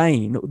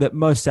Spain that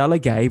Mo Salah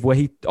gave, where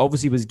he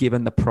obviously was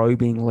given the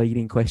probing,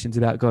 leading questions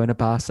about going to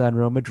Barca and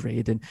Real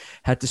Madrid and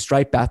had to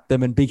straight bat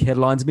them, and big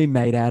headlines being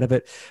made out of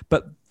it.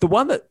 But the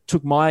one that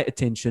took my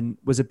attention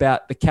was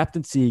about the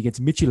captaincy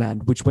against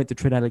Midtjylland, which went to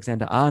Trent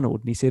Alexander-Arnold.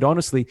 And he said,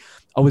 honestly,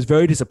 I was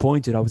very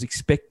disappointed. I was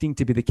expecting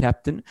to be the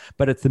captain,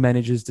 but it's the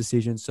manager's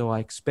decision, so I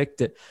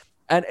expect it.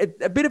 And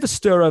a bit of a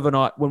stir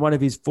overnight when one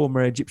of his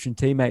former Egyptian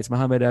teammates,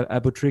 Mohamed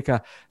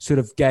Aboutrika, sort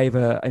of gave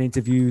an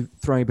interview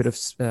throwing a bit of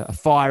a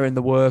fire in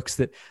the works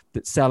that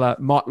Salah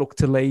might look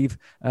to leave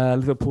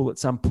Liverpool at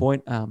some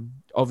point.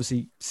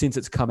 Obviously, since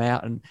it's come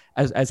out, and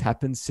as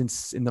happens,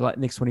 since in the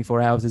next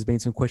 24 hours, there's been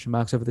some question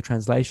marks over the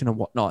translation and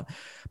whatnot.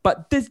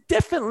 But there's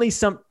definitely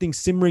something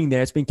simmering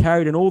there. It's been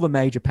carried in all the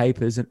major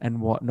papers and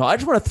whatnot. I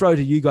just want to throw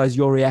to you guys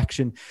your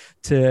reaction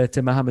to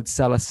Mohamed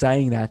Salah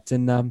saying that.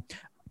 And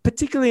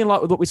particularly in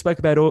light with what we spoke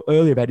about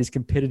earlier about his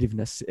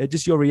competitiveness,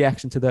 just your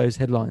reaction to those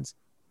headlines.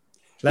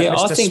 Let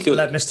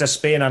Mr.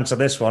 Spain answer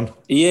this one.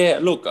 Yeah,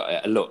 look.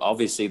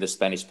 Obviously the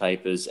Spanish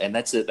papers, and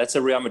that's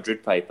a Real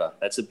Madrid paper.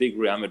 That's a big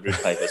Real Madrid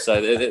paper.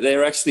 So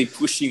they're actually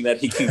pushing that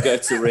he can go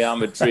to Real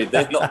Madrid.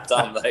 They're not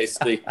dumb, those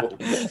people.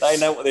 They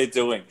know what they're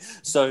doing.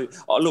 So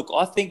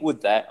I think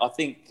with that,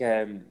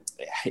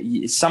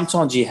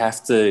 sometimes you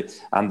have to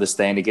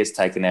understand it gets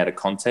taken out of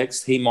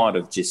context. He might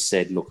have just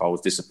said, look, I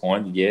was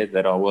disappointed,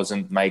 that I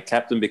wasn't made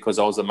captain because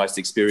I was the most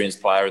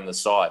experienced player in the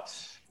side.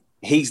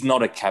 He's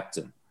not a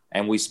captain.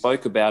 And we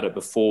spoke about it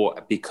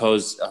before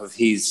because of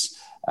his,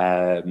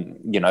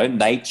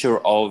 nature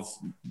of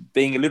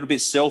being a little bit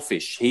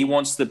selfish. He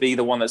wants to be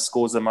the one that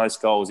scores the most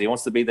goals. He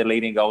wants to be the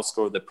leading goal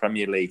scorer of the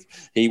Premier League.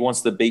 He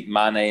wants to beat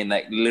Mane in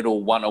that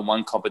little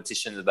one-on-one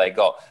competition that they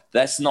got.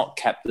 That's not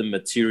captain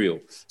material.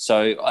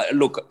 So,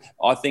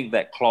 I think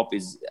that Klopp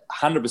is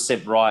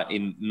 100% right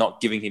in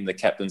not giving him the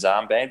captain's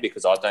armband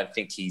because I don't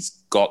think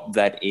he's got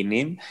that in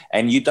him.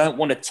 And you don't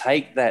want to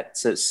take that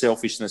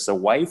selfishness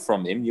away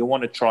from him. You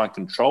want to try and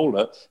control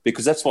it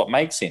because that's what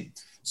makes him.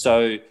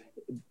 So,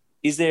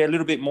 is there a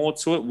little bit more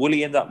to it? Will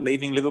he end up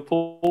leaving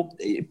Liverpool?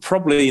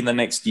 Probably in the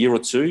next year or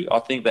two. I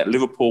think that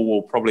Liverpool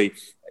will probably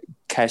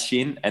cash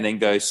in and then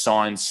go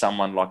sign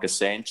someone like a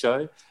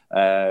Sancho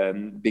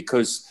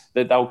because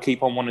they'll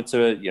keep on wanting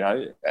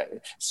to,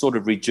 sort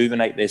of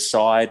rejuvenate their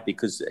side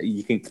because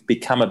you can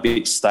become a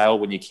bit stale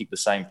when you keep the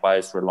same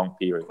players for a long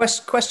period.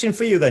 Question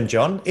for you then,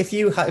 John. If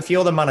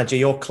you're the manager,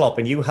 you're Klopp,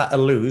 and you had to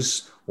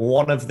lose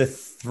one of the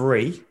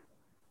three,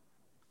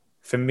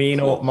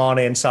 Firmino,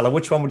 Mane and Salah,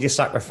 which one would you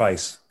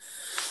sacrifice?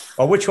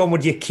 Or which one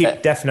would you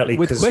keep definitely?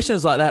 With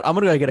questions like that, I'm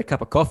going to go get a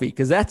cup of coffee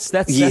because that's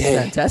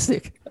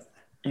fantastic.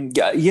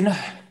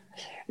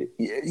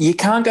 You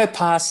can't go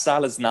past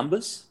Salah's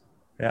numbers.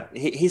 Yeah,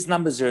 his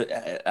numbers are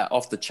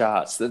off the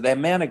charts. The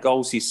amount of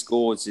goals he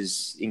scores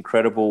is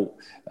incredible.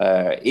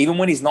 Even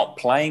when he's not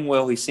playing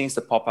well, he seems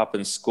to pop up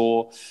and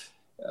score.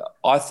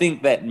 I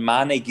think that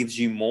Mane gives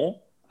you more.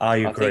 I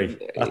agree.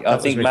 I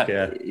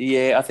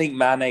think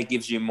Mane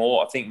gives you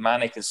more. I think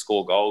Mane can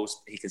score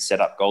goals. He can set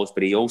up goals,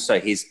 but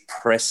his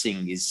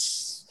pressing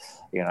is,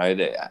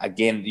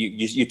 again,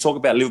 you talk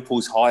about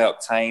Liverpool's high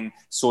octane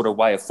sort of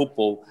way of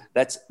football.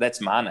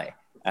 That's Mane.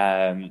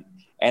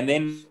 And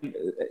then,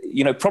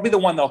 probably the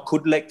one that I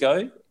could let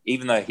go,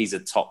 even though he's a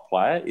top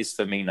player, is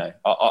Firmino.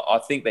 I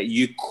think that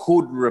you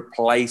could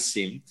replace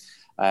him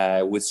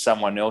with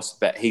someone else,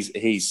 but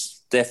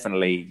he's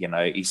definitely,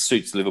 he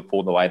suits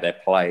Liverpool the way they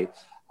play.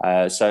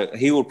 So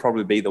he will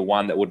probably be the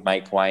one that would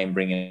make way and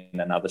bring in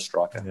another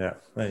striker. Yeah,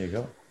 there you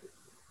go.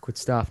 Good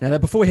stuff. Now,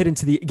 before we head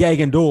into the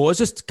Gegen doors,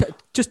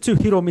 just two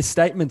hit or miss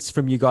statements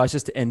from you guys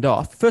just to end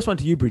off. First one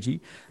to you, Bridgie.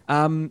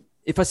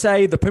 If I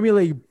say the Premier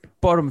League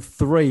bottom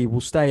three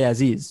will stay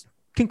as is,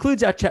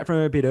 concludes our chat from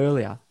a bit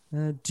earlier.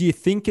 Do you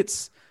think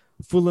it's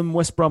Fulham,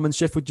 West Brom and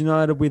Sheffield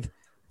United with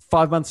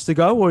 5 months to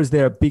go, or is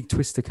there a big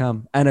twist to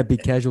come and a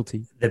big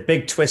casualty? The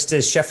big twist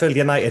is Sheffield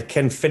United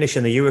can finish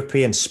in the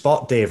European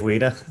spot, Dave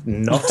Weeder.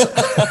 Not.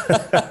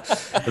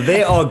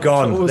 They are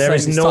gone. There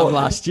is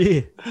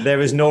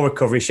no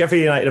recovery.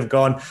 Sheffield United have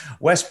gone.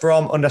 West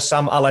Brom under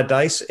Sam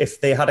Allardyce, if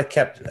they had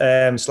kept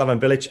Slaven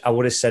Bilic, I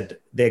would have said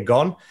they're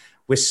gone.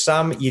 With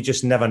Sam, you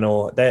just never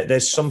know.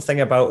 There's something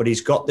about it.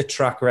 He's got the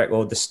track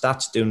record. The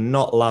stats do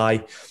not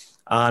lie.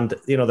 And,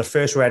 the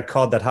first red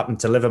card that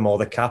happened to Livermore,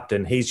 the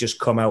captain, he's just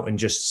come out and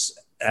just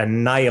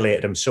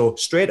annihilated him. So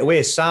straight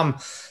away, Sam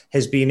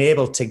has been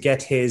able to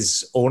get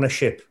his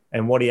ownership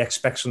and what he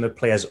expects from the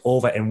players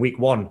over in week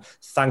one,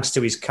 thanks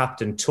to his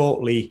captain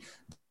totally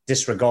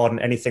disregarding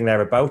anything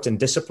they're about and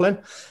discipline.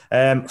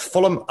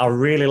 Fulham, I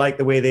really like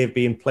the way they've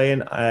been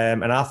playing,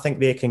 and I think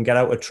they can get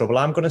out of trouble.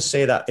 I'm going to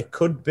say that it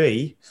could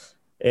be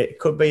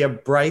a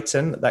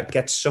Brighton that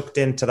gets sucked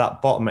into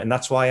that bottom, and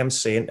that's why I'm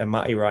saying to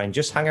Maty Ryan,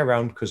 just hang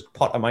around because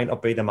Potter might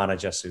not be the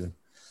manager soon.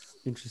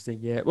 Interesting,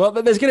 yeah. Well,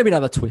 there's going to be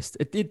another twist.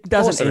 It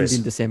doesn't end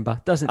in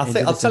December.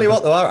 I'll tell you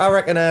what, though. I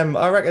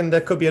reckon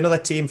there could be another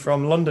team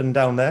from London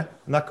down there,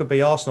 and that could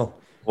be Arsenal.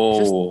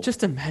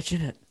 Just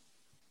imagine it.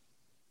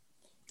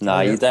 No,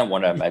 you don't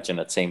want to imagine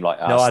a team like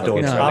Arsenal. No, I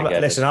don't. gets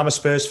relegated. Listen, I'm a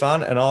Spurs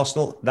fan, and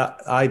Arsenal.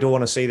 That I don't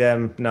want to see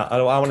them. No,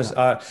 I want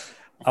to.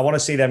 I want to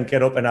see them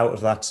get up and out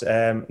of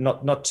that.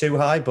 Not too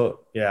high, but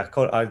yeah,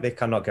 they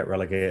cannot get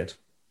relegated.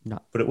 No,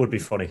 but it would be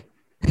funny.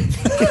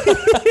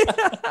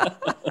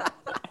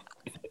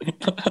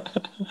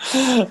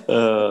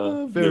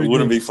 It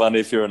wouldn't be fun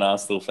if you're an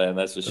Arsenal fan,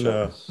 that's for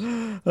sure.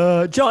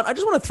 No. John, I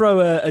just want to throw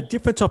a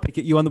different topic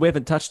at you, one that we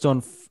haven't touched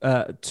on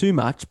too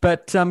much.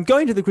 But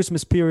going to the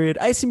Christmas period,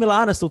 AC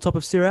Milan are still top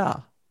of Serie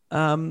A.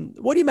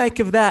 What do you make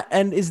of that?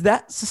 And is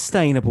that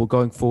sustainable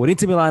going forward?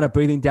 Inter Milan are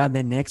breathing down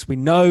their necks. We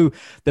know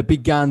the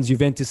big guns,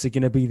 Juventus, are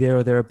going to be there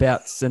or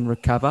thereabouts and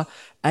recover.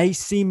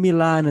 AC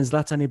Milan and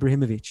Zlatan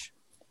Ibrahimovic.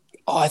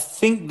 I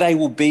think they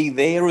will be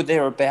there or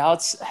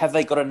thereabouts. Have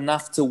they got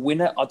enough to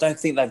win it? I don't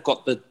think they've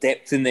got the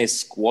depth in their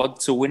squad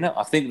to win it.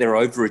 I think they're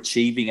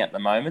overachieving at the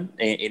moment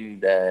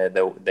in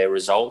their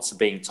results,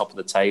 being top of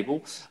the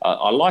table.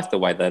 I like the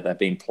way that they've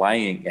been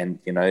playing,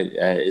 and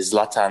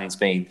Zlatan's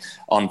been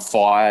on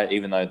fire,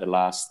 even though the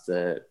last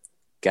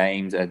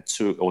games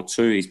two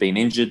he's been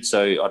injured,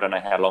 so I don't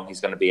know how long he's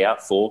going to be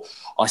out for.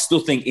 I still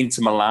think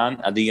Inter Milan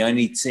are the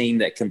only team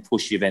that can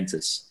push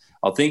Juventus.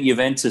 I think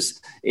Juventus,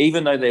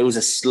 even though there was a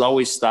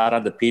slowish start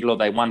under Pirlo,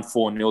 they won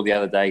 4-0 the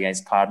other day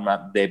against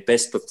Parma, their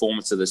best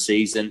performance of the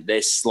season.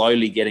 They're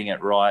slowly getting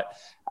it right.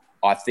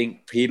 I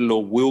think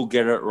Pirlo will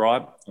get it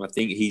right. I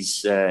think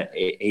he's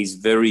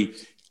very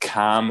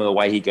calm in the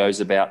way he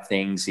goes about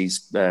things. He's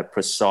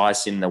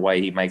precise in the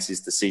way he makes his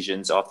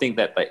decisions. I think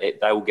that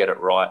they will get it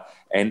right.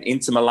 And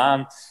Inter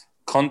Milan,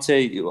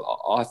 Conte,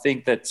 I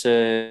think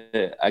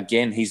that,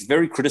 again, he's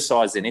very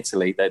criticised in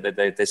Italy.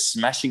 They're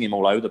smashing him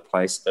all over the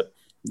place, but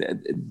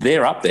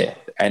they're up there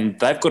and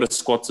they've got a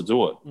squad to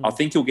do it. I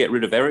think he'll get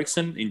rid of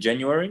Eriksen in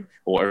January,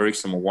 or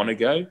Eriksen will want to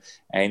go,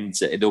 and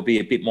there'll be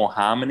a bit more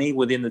harmony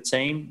within the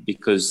team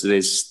because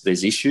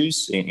there's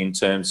issues in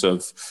terms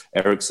of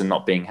Eriksen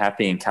not being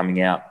happy and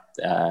coming out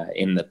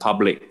in the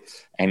public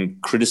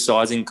and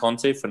criticising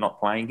Conte for not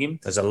playing him.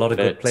 There's a lot of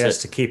good players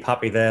to keep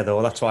happy there,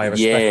 though. That's why I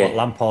respect what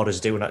Lampard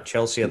is doing at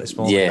Chelsea at this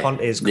moment. Yeah,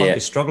 Conte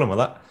is struggling with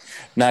that.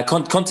 No,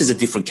 Conte's a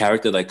different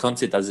character, though.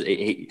 Conte does.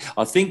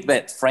 I think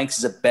that Frank's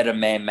is a better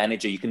man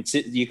manager. You can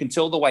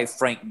tell the way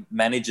Frank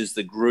manages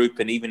the group,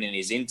 and even in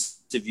his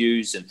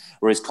interviews. And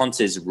whereas Conte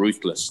is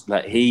ruthless.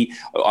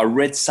 I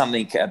read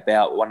something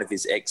about one of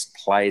his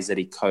ex-players that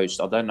he coached.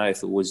 I don't know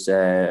if it was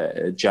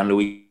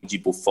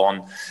Gianluigi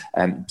Buffon.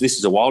 This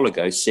is a while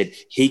ago. Said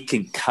he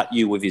can cut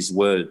you with his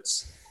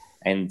words.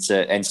 And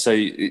so,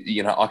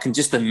 I can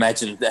just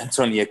imagine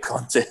Antonio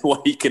Conte,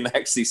 what he can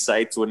actually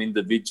say to an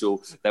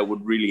individual that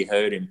would really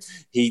hurt him.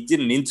 He did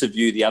an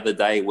interview the other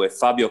day where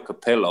Fabio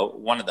Capello,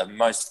 one of the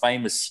most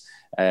famous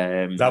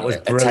that was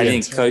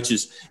Italian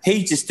coaches,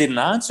 he just didn't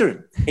answer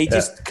him. He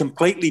just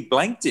completely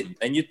blanked him.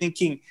 And you're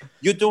thinking,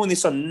 you're doing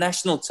this on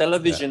national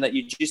television that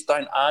you just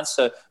don't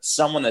answer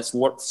someone that's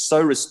so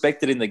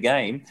respected in the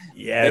game.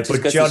 Yeah,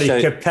 but Johnny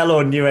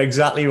Capello knew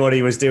exactly what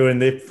he was doing.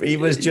 He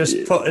was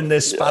just putting the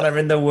spanner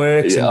in the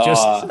works and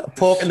just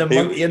poking the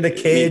monkey in the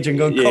cage and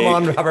going, come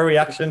on, have a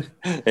reaction.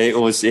 It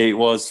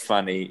was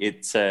funny.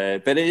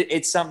 But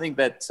it's something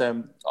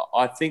that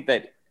I think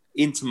that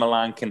Inter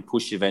Milan can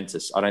push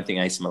Juventus. I don't think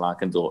AC Milan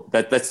can do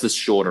it. That's the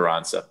shorter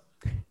answer.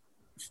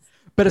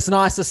 But it's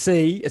nice to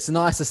see. It's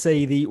nice to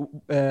see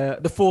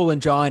the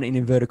fallen giant in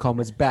inverted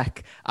commas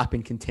back up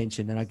in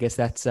contention, and I guess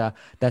that's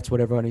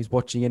what everyone is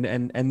watching,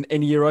 and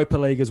in Europa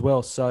League as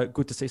well. So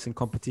good to see some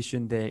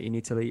competition there in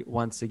Italy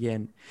once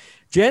again,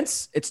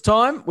 gents. It's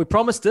time. We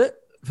promised it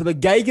for the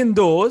Gegen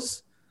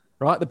doors,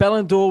 right? The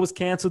Ballon d'Or was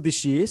cancelled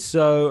this year,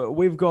 so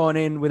we've gone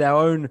in with our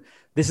own.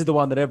 This is the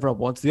one that everyone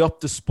wants, the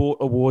Opta Sport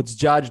Awards,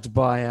 judged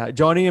by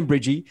Johnny and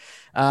Bridgie.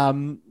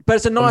 But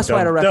it's a nice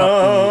way to wrap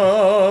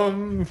up the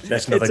year.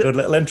 That's another good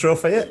little intro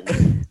for you.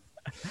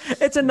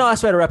 It's a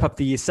nice way to wrap up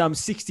the year. Some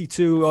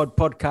 62-odd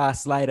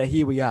podcasts later,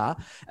 here we are.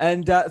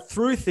 And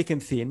through thick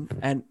and thin,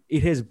 and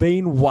it has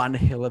been one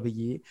hell of a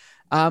year.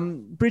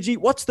 Bridgie,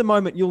 what's the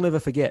moment you'll never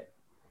forget?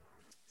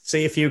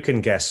 See if you can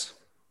guess.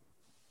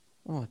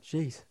 Oh,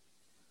 jeez.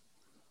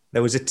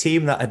 There was a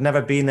team that had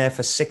never been there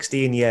for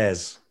 16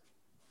 years.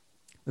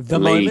 The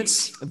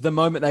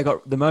moment they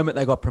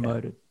got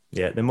promoted.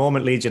 Yeah, the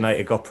moment Leeds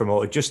United got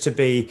promoted, just to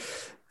be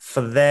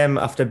for them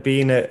after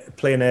playing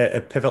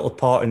a pivotal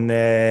part in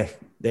their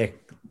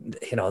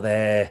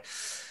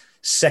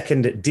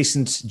second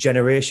decent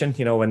generation.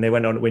 When they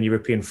went on win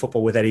European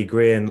football with Eddie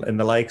Gray and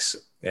the likes.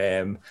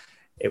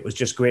 It was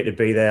just great to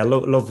be there. I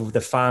love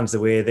the fans, the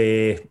way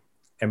they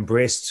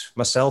embraced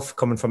myself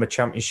coming from a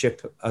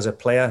championship as a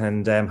player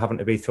and having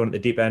to be thrown at the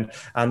deep end,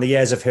 and the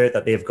years of hurt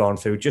that they've gone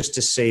through, just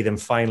to see them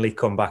finally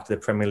come back to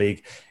the Premier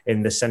League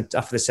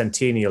after the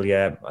centennial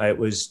year. It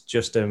was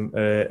just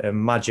a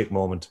magic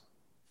moment.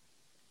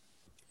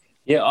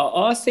 Yeah,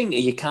 I think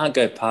you can't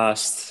go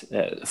past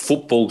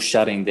football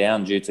shutting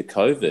down due to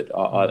COVID.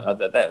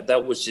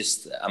 That was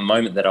just a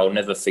moment that I'll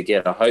never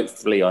forget.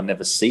 Hopefully, I'll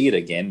never see it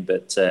again.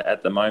 But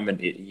at the moment,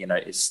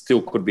 it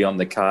still could be on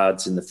the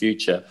cards in the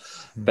future.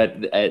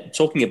 But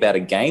talking about a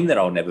game that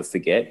I'll never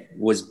forget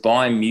was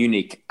Bayern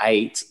Munich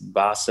 8,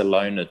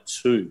 Barcelona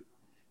 2.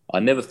 I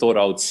never thought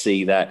I would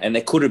see that, and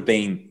there could have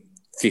been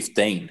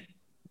 15.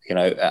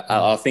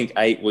 I think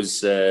 8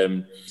 was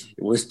doing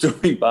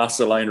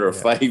Barcelona a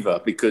favour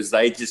because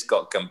they just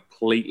got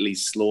completely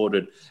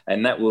slaughtered,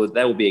 and that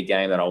will be a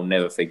game that I'll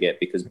never forget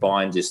because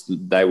Bayern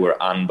they were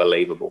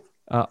unbelievable.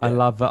 I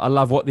love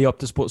what the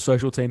Optasport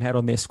social team had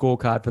on their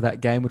scorecard for that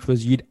game, which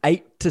was you'd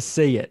 8 to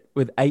see it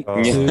with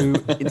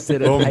 8-2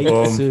 instead of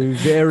 8-2.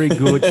 Very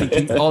good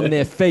thinking on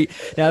their feet.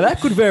 Now,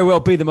 that could very well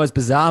be the most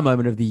bizarre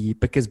moment of the year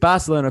because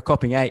Barcelona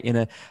copping 8 in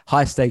a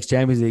high-stakes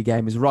Champions League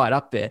game is right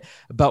up there.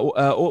 But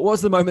what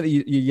was the moment that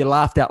you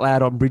laughed out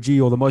loud on, Bridgie,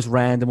 or the most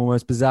random or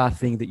most bizarre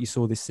thing that you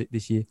saw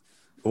this year?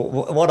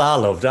 What I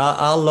loved,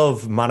 I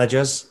love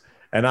managers.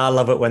 And I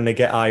love it when they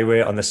get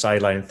irate on the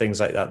sideline and things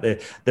like that.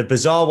 The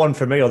bizarre one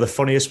for me, or the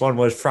funniest one,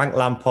 was Frank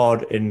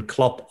Lampard and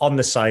Klopp on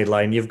the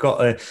sideline. You've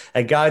got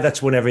a guy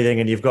that's won everything,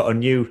 and you've got a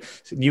new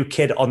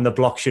kid on the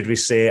block, should we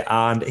say?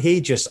 And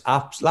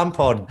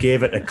Lampard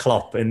gave it to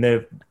Klopp in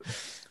the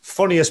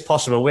funniest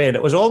possible way. And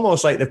it was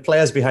almost like the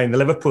players behind the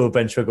Liverpool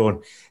bench were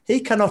going, he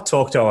cannot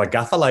talk to our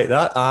gaffer like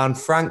that. And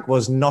Frank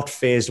was not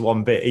fazed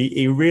one bit.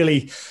 He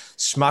really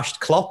smashed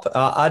Klopp.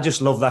 I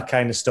just love that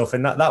kind of stuff.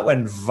 And that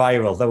went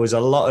viral. There was a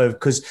lot of,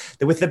 because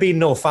with there being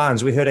no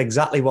fans, we heard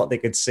exactly what they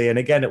could say. And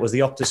again, it was the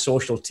Optus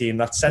social team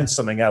that sent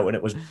something out, and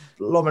it was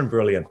blooming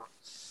brilliant.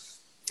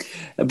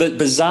 But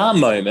bizarre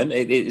moment,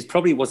 it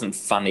probably wasn't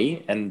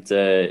funny and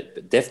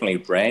definitely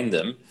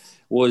random,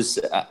 was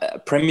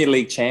Premier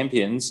League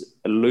champions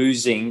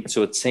losing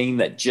to a team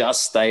that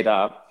just stayed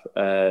up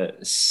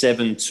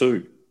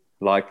 7-2,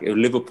 like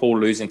Liverpool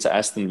losing to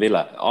Aston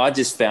Villa. I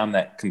just found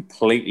that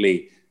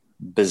completely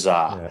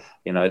bizarre,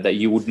 that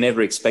you would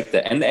never expect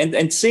that.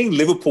 And seeing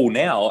Liverpool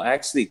now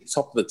actually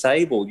top of the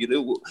table,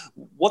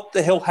 what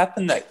the hell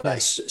happened that day?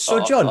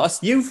 So John,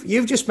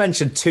 you've just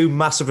mentioned two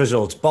massive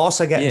results.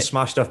 Barca getting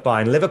smashed off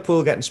Bayern,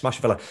 Liverpool getting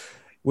smashed off Villa.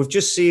 We've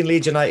just seen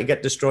Leeds United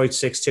get destroyed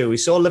 6-2. We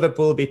saw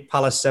Liverpool beat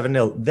Palace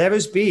 7-0. There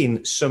has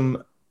been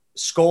some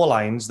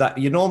scorelines that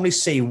you normally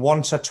see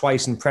once or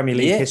twice in Premier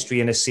League history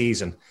in a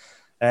season.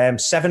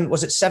 Was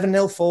it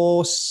 7-0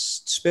 for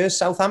Spurs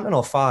Southampton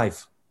or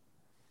 5?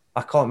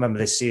 I can't remember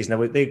this season. That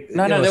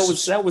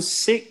was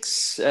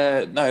 6.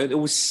 It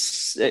was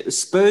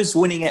Spurs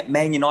winning at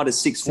Man United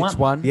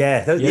 6-1.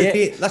 Yeah,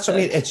 that's what I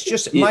mean. It's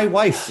just my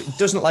wife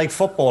doesn't like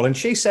football, and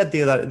she said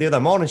the other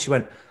morning, she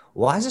went,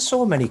 why is there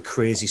so many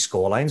crazy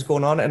scorelines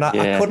going on? And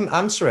I couldn't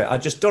answer it. I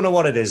just don't know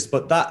what it is.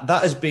 But that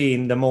has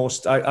been the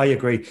most, I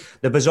agree,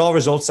 the bizarre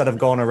results that have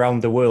gone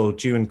around the world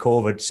during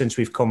COVID since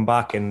we've come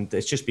back. And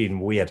it's just been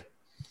weird.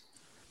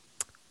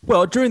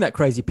 Well, during that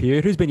crazy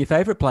period, who's been your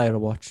favourite player to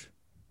watch?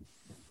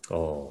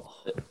 Oh.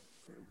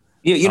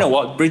 You know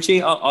what,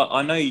 Bridgie?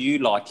 I know you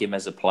like him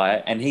as a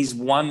player. And he's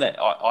one that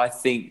I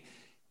think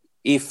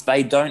if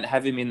they don't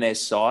have him in their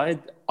side,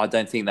 I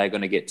don't think they're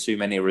going to get too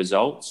many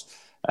results.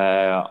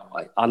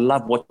 I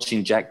love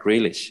watching Jack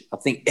Grealish. I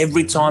think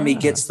every time he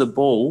gets the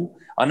ball,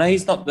 I know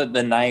he's not the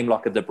name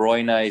like a De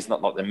Bruyne, he's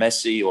not like the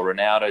Messi or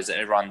Ronaldo that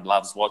everyone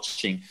loves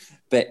watching,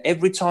 but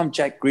every time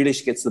Jack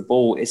Grealish gets the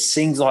ball, it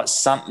seems like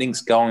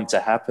something's going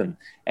to happen.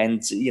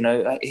 And,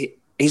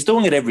 he's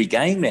doing it every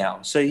game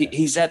now. So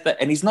he's at that,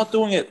 and he's not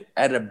doing it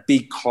at a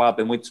big club.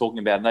 And we're talking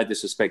about, no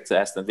disrespect to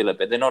Aston Villa,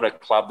 but they're not a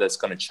club that's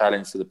going to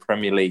challenge for the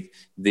Premier League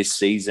this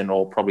season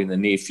or probably in the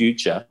near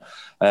future.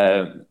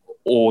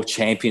 Or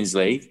Champions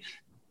League,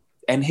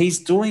 and he's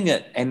doing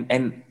it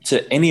and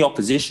to any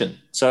opposition.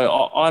 So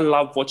I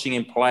love watching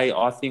him play.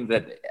 I think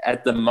that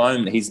at the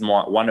moment he's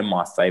one of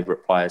my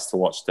favourite players to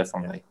watch,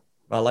 definitely.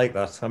 I like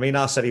that. I mean,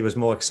 I said he was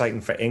more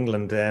exciting for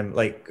England,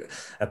 like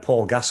a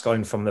Paul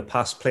Gascoigne from the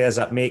past, players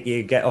that make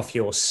you get off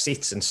your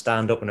seats and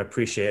stand up and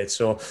appreciate it.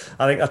 So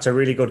I think that's a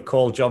really good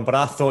call, John. But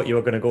I thought you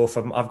were going to go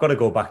for, I've got to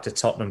go back to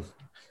Tottenham.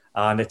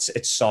 And it's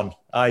Son.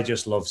 I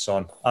just love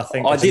Son. I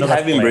think I did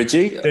have him,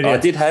 Bridgie. I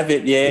did have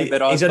it,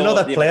 But he's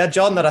another player,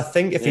 John, that I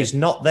think if he's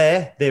not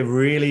there, they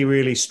really,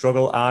 really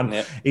struggle.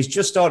 And he's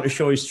just starting to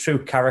show his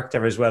true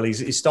character as well.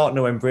 He's starting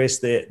to embrace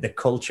the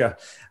culture.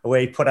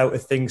 Where he put out a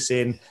thing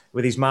saying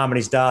with his mum and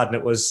his dad, and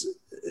it was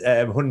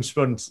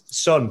Huntsman's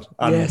son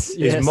and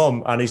his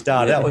mum and his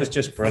dad. That was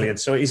just brilliant.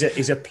 So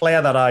he's a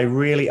player that I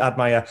really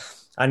admire.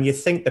 And you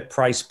think the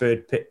price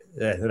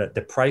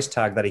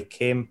tag that he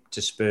came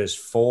to Spurs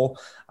for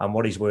and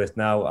what he's worth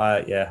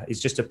now,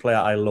 he's just a player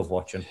I love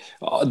watching.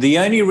 The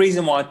only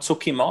reason why I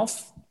took him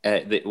off,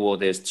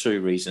 there's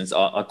two reasons.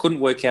 I couldn't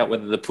work out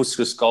whether the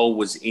Puskas goal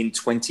was in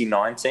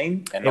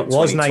 2019 and not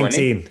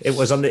 2020. It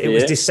was 19. It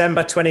was was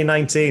December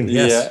 2019.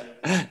 Yes. Yeah.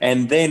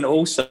 And then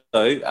also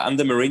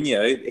under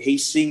Mourinho,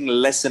 he's seeing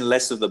less and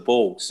less of the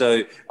ball.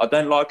 So I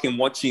don't like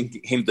watching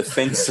him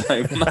defend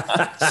so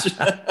much.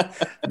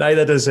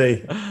 Neither does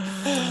he.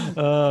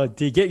 Oh,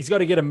 dear. He's got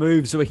to get a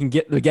move so we can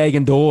get the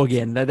Gegen door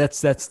again.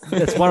 That's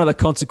one of the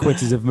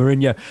consequences of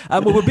Mourinho.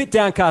 We were a bit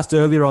downcast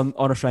earlier on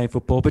Australian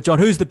football, but John,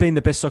 who's been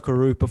the best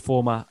Socceroo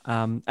performer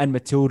and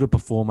Matilda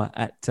performer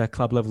at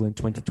club level in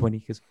 2020?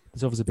 Because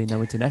there's obviously been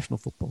no international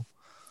football.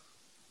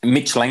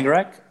 Mitch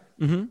Langerak.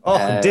 Mm-hmm.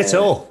 Oh,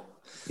 ditto.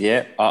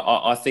 Yeah,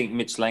 I think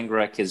Mitch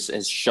Langerak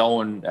has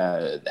shown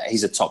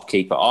he's a top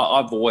keeper.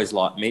 I've always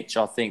liked Mitch.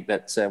 I think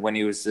that when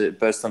he was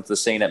burst onto the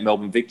scene at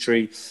Melbourne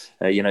Victory,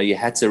 you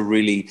had to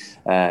really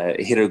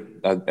hit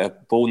a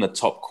ball in the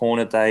top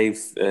corner, Dave,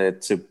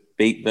 to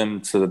beat them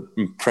to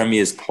the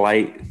Premier's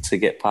plate to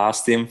get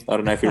past him. I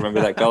don't know if you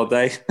remember that goal,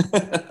 Dave.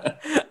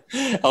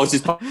 I was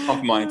just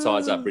pumping my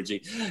insides up,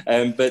 Bridgie.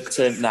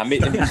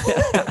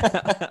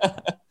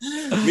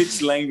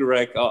 Mitch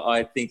Langerak,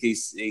 I think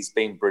he's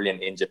been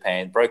brilliant in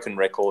Japan. Broken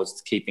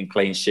records, keeping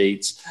clean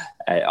sheets.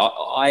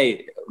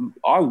 I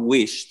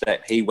wish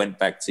that he went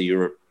back to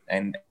Europe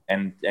and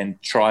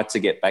tried to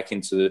get back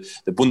into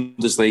the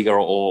Bundesliga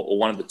or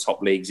one of the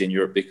top leagues in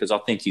Europe, because I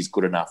think he's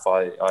good enough.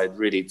 I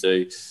really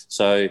do.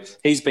 So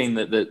he's been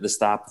the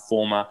star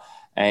performer.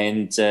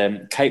 And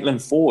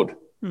Caitlin Ford.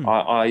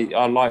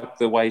 I like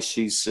the way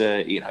she's,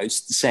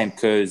 Sam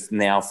Kerr's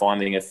now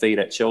finding her feet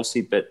at Chelsea,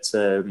 but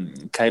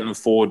Caitlin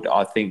Ford,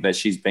 I think that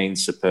she's been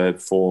superb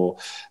for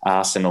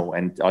Arsenal,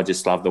 and I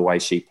just love the way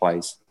she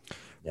plays.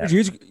 Yeah.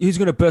 Who's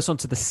going to burst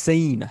onto the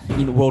scene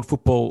in world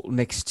football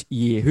next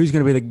year? Who's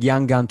going to be the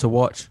young gun to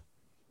watch?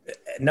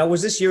 Now,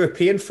 was this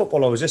European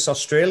football or was this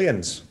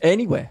Australians?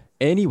 Anywhere.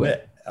 I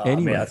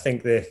mean, I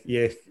think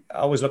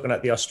I was looking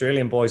at the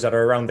Australian boys that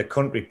are around the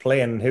country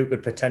playing, who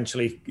could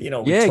potentially,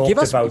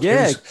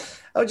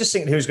 I was just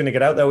thinking who's going to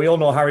get out there. We all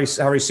know Harry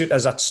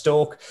Souttar's at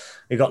Stoke.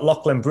 We got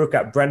Lachlan Brook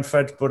at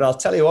Brentford. But I'll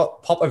tell you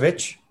what,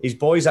 Popovic, his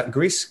boys at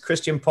Greece,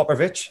 Christian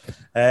Popovic.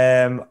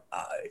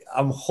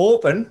 I'm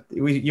hoping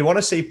you want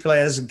to see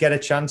players get a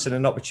chance and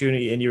an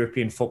opportunity in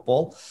European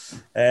football.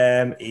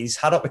 He's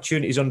had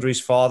opportunities under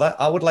his father.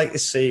 I would like to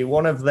see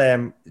one of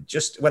them,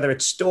 just whether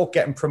it's Stoke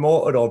getting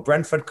promoted or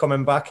Brentford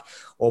coming back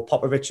or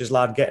Popovic's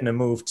lad getting a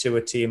move to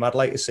a team. I'd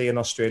like to see an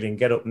Australian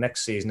get up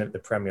next season at the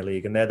Premier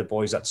League, and they're the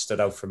boys that stood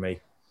out for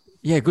me.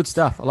 Yeah, good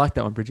stuff. I like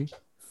that one, Bridgie.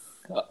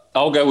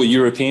 I'll go with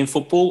European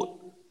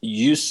football.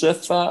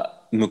 Yusufa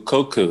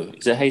Moukoko.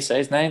 Is that how you say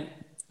his name?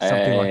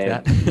 Something like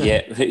that.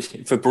 Yeah,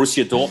 for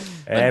Borussia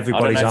Dortmund.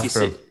 Everybody's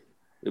after him.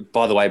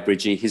 By the way,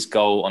 Bridgie, his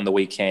goal on the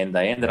weekend,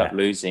 they ended up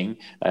losing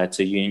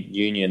to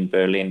Union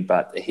Berlin,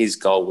 but his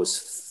goal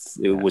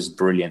was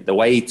brilliant. The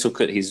way he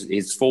took it,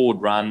 his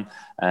forward run,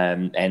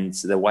 and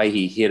the way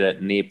he hit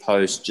it near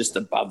post, just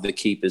above the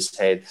keeper's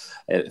head,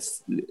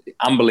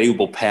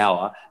 unbelievable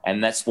power,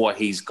 and that's what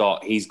he's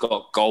got. He's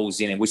got goals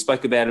in him. We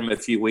spoke about him a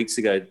few weeks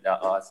ago,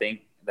 I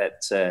think,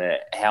 that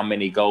how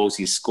many goals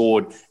he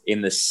scored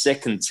in the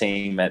second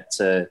team.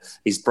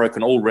 He's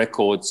broken all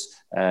records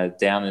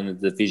down in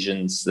the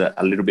divisions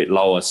a little bit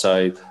lower.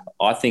 So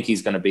I think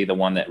he's going to be the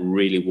one that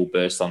really will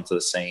burst onto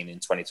the scene in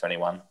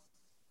 2021.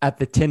 At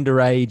the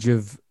tender age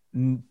of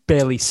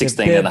barely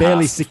 16 and a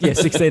half.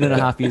 16 and a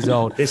half years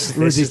old. This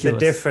is the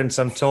difference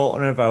I'm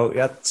talking about.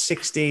 At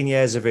 16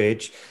 years of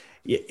age,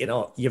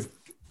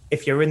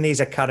 if you're in these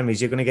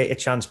academies, you're going to get your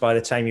chance by the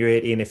time you're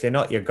 18. If you're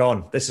not, you're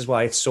gone. This is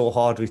why it's so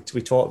hard.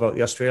 We talk about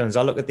the Australians.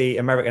 I look at the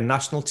American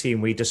national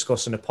team we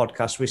discussed in a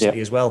podcast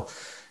recently as well.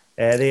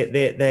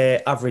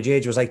 Their average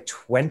age was like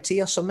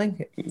 20 or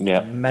something.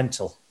 Yeah.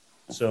 Mental.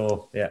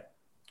 So, yeah,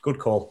 good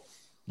call.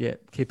 Yeah,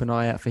 keep an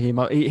eye out for him.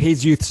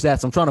 His youth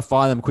stats, I'm trying to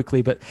find them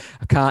quickly, but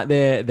I can't.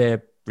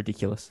 They're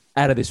ridiculous.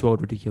 Out of this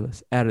world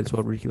ridiculous. Best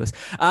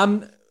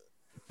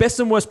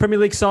and worst Premier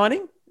League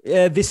signing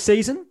this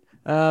season?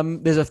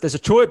 There's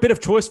a bit of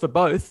choice for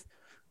both.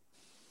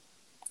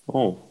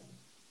 Oh,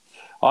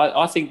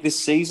 I think this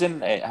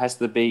season it has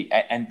to be,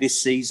 and this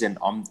season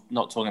I'm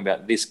not talking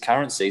about this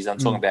current season. I'm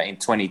talking about in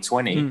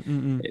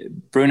 2020.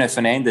 Bruno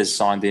Fernandes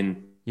signed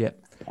in. Yeah.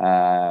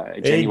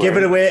 He gave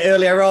it away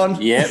earlier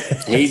on. Yeah,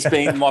 he's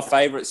been my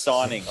favourite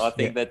signing. I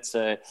think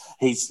that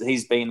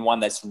he's been one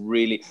that's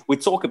really. We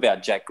talk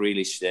about Jack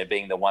Grealish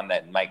being the one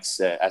that makes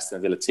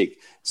Aston Villa tick.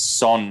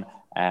 Son.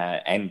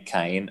 And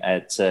Kane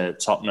at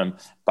Tottenham,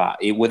 but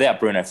without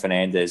Bruno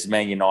Fernandes,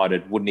 Man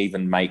United wouldn't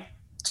even make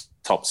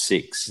top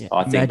six. Yeah,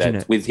 I think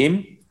that with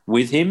him,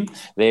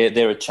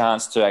 they're a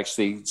chance to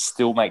actually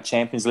still make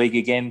Champions League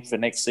again for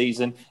next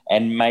season,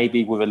 and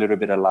maybe with a little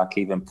bit of luck,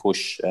 even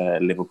push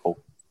Liverpool.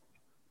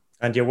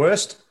 And your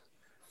worst?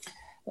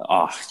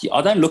 I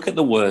don't look at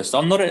the worst.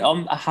 I'm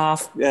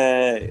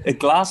a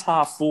glass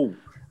half full.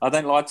 I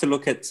don't like to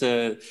look at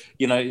you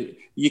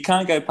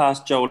can't go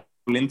past Joel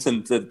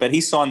Linton, but he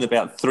signed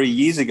about 3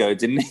 years ago,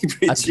 didn't he,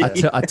 Richie?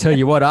 I tell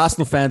you what,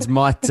 Arsenal fans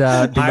might be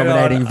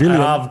nominating Willian.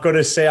 I've got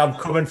to say, I've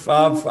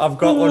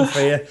got one for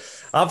you.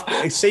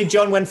 See,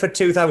 John went for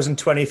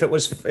 2020.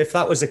 If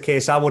that was the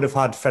case, I would have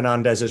had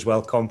Fernandes as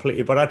well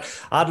completely. But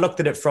I'd looked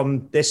at it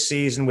from this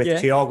season with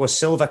Thiago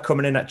Silva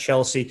coming in at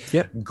Chelsea,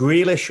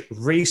 Grealish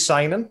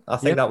re-signing. I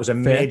think that was a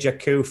major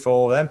coup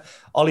for them.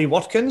 Ollie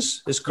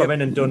Watkins has come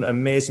in and done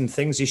amazing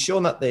things. He's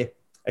shown that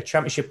a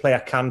championship player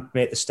can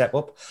make the step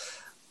up.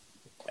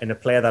 And a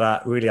player that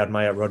I really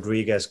admire,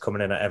 Rodriguez,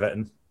 coming in at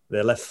Everton.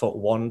 The left foot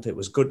wand. It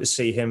was good to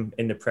see him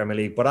in the Premier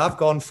League. But I've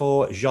gone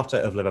for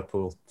Jota of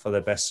Liverpool for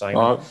the best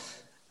signing.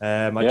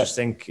 I just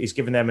think he's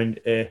given them,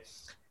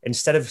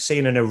 instead of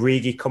seeing an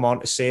Origi come on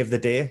to save the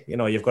day,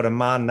 you've got a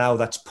man now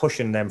that's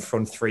pushing them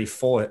front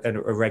 3-4 in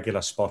a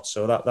regular spot.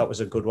 So that was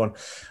a good one.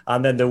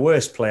 And then the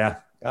worst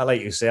player, I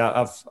like you say,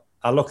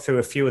 I looked through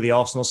a few of the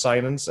Arsenal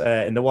signings,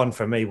 and the one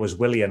for me was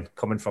Willian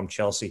coming from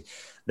Chelsea.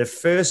 The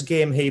first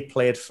game he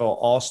played for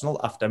Arsenal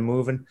after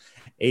moving,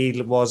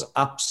 he was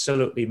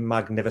absolutely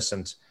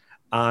magnificent.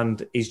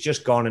 And he's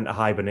just gone into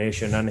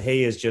hibernation, and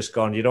he has just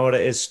gone, you know what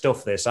it is?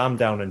 Stuff this. I'm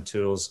down in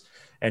tools.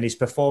 And his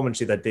performance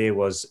the other day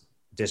was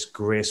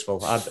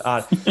disgraceful.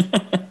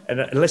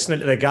 And listening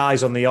to the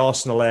guys on the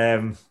Arsenal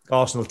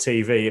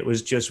TV, it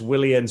was just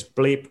Williams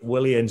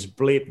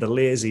bleep, the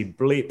lazy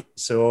bleep.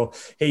 So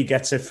he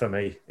gets it for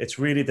me. It's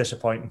really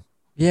disappointing.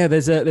 Yeah,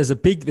 there's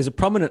a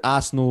prominent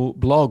Arsenal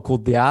blog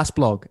called the Arse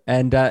Blog,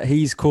 and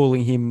he's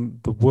calling him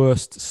the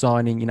worst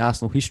signing in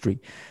Arsenal history.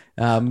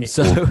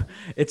 So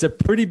it's a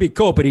pretty big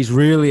call, but he's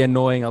really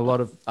annoying a lot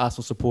of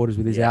Arsenal supporters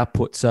with his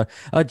output. So,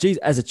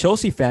 as a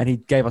Chelsea fan, he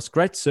gave us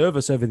great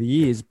service over the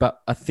years,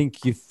 but I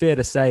think you're fair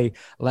to say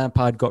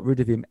Lampard got rid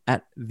of him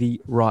at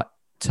the right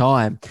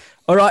time.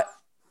 All right,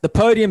 the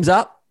podium's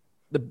up.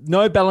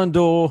 No Ballon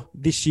d'Or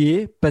this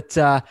year, but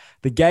the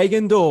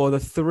Gegen d'Or, the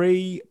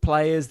three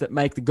players that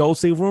make the gold,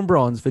 silver and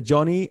bronze for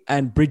Johnny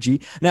and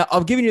Bridgie. Now,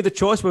 I've given you the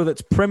choice whether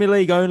it's Premier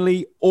League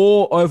only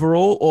or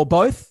overall or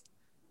both.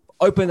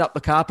 Open up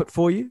the carpet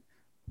for you.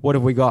 What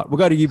have we got? We'll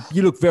go to you.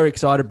 You look very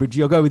excited,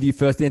 Bridgie. I'll go with you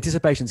first. The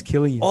anticipation's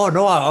killing you. Oh,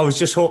 no, I was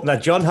just hoping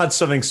that John had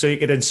something so he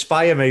could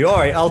inspire me. All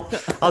right,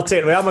 I'll take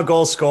it away. I'm a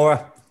goal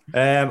scorer.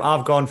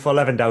 I've gone for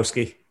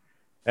Lewandowski.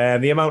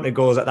 The amount of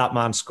goals that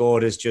man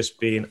scored has just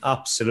been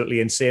absolutely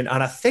insane.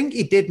 And I think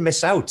he did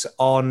miss out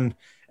on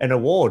an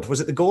award.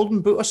 Was it the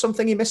Golden Boot or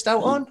something he missed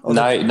out on?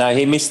 No,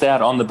 he missed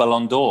out on the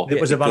Ballon d'Or.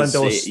 It was a Ballon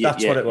d'Or.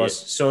 That's what it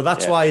was. Yeah. So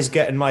that's why he's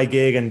getting my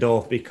Gegen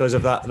d'Or, because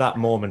of that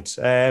moment.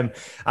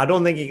 I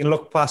don't think you can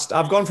look past.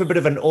 I've gone for a bit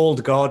of an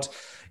old god.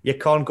 You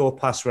can't go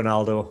past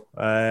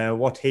Ronaldo.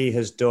 What he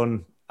has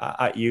done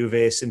at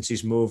Juve since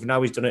he's moved.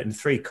 Now he's done it in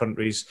 3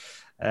 countries.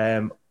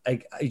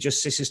 He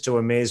just ceases to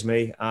amaze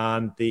me.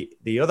 And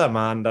the other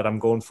man that I'm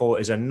going for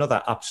is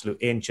another absolute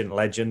ancient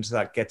legend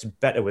that gets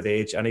better with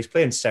age. And he's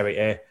playing Serie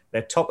A.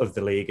 They're top of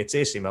the league. It's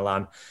AC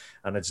Milan.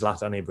 And it's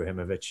Zlatan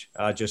Ibrahimovic.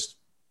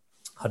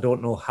 I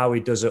don't know how he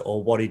does it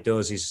or what he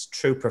does. He's a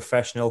true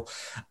professional.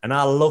 And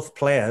I love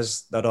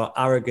players that are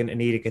arrogant and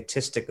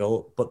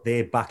egotistical, but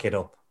they back it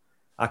up.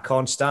 I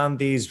can't stand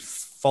these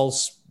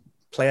false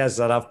players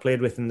that I've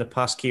played with in the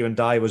past. Kieran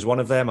Dyer was one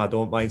of them. I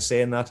don't mind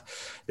saying that.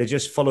 They're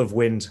just full of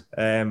wind.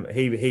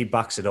 He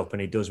backs it up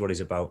and he does what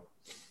he's about.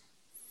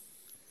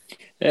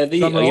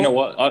 You know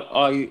what?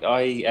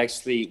 I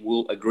actually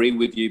will agree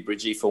with you,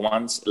 Bridgie, for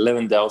once.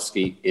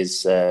 Lewandowski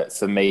is,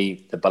 for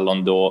me, the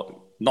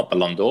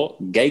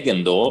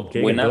Gegen d'Or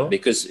winner,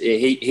 because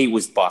he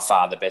was by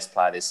far the best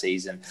player this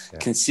season. Yeah.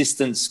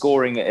 Consistent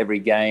scoring at every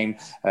game,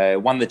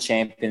 won the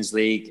Champions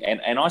League.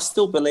 And I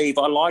still believe,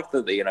 I like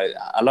that,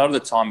 a lot of the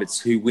time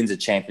it's who wins a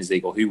Champions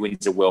League or who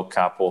wins a World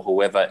Cup or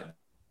whoever.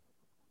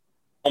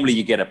 Normally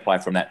you get a play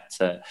from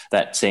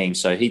that team.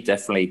 So he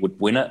definitely would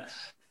win it.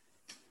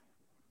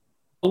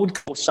 I would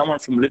call someone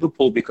from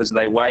Liverpool because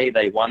they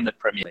won the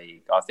Premier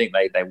League. I think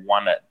they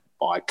won it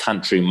by a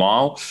country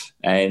mile.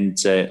 And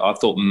I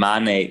thought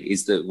Mane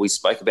we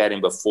spoke about him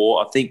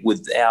before. I think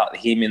without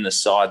him in the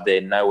side,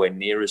 they're nowhere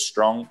near as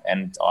strong.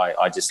 And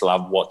I just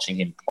love watching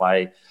him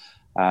play.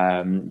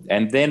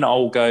 And then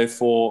I'm going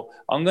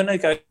to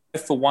go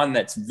for one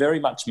that's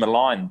very much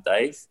maligned,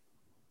 Dave.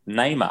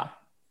 Neymar.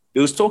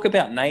 There was talk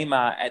about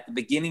Neymar at the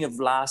beginning of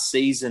last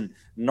season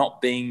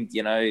not being,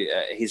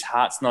 his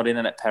heart's not in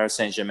it at Paris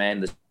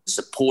Saint-Germain. The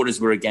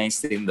supporters were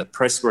against him. The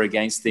press were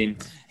against him.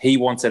 He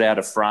wanted out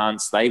of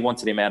France. They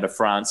wanted him out of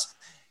France.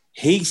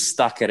 He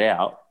stuck it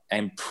out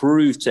and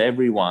proved to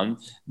everyone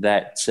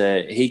that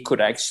he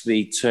could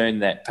actually turn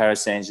that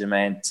Paris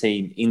Saint-Germain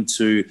team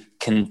into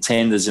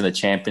contenders in the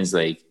Champions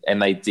League.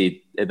 And they did.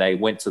 They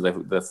went to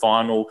the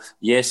final.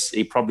 Yes,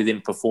 he probably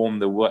didn't perform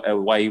the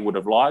way he would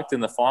have liked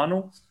in the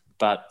final.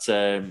 But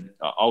I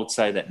would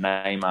say that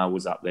Neymar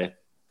was up there.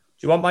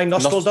 Do you want my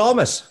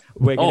Nostradamus?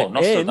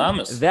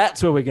 Nostradamus.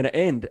 That's where we're going to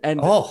end.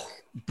 And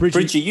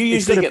Bridgie, you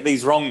usually get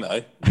these wrong,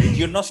 though.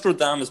 You're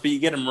Nostradamus, but you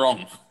get them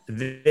wrong.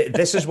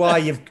 This is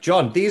why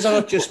John, these are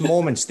not just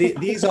moments.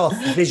 These are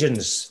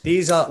visions.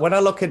 These are, when I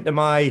look into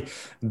my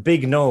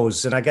big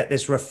nose and I get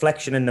this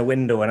reflection in the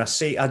window and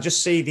I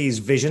just see these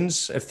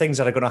visions of things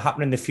that are going to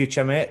happen in the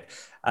future, mate.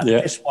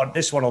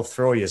 This one will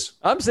throw you.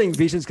 I'm seeing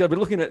visions because I've been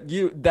looking at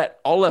you,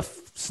 that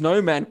Olaf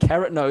snowman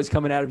carrot nose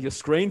coming out of your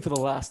screen for the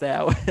last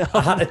hour.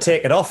 I had to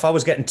take it off. I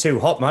was getting too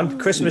hot, man.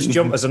 Christmas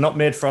jumpers are not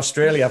made for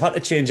Australia. I've had to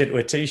change it to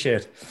a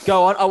T-shirt.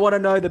 Go on. I want to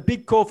know the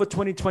big call for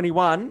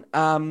 2021.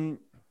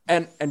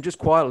 And just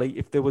quietly,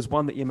 if there was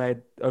one that you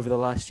made over the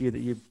last year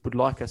that you would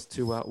like us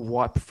to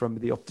wipe from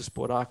the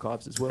Optasport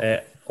archives as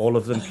well. All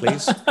of them,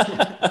 please.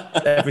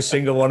 Every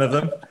single one of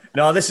them.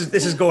 No, this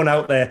is going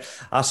out there.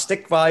 I'll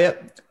stick by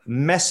it.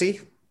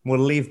 Messi will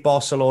leave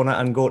Barcelona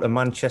and go to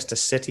Manchester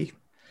City.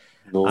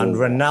 Oh. And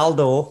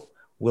Ronaldo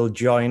will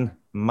join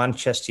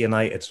Manchester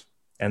United.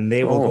 And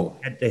they will go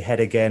head-to-head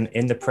again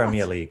in the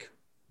Premier League.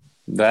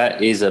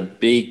 That is a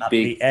big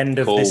the end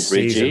of this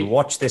season.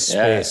 Watch this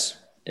space.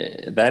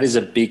 That is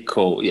a big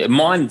call.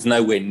 Mine's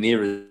nowhere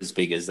near as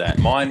big as that.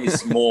 Mine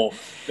is more...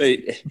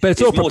 but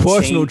it's all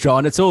proportional,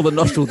 John. It's all the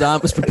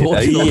Nostradamus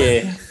proportional.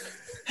 Yeah.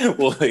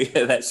 Well,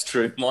 yeah, that's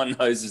true. My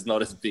nose is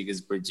not as big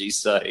as Bridgie,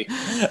 so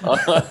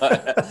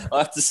I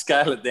have to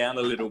scale it down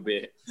a little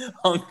bit.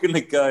 I'm going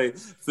to go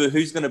for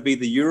who's going to be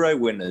the Euro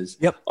winners.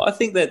 Yep. I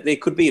think that there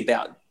could be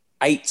about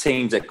 8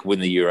 teams that could win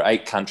the Euro,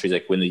 8 countries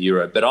that could win the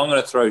Euro. But I'm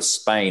going to throw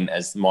Spain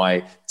as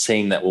my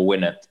team that will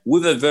win it.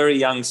 With a very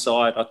young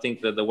side, I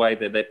think that the way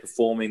that they're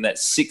performing, that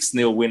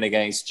 6-0 win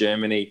against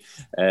Germany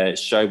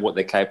showed what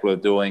they're capable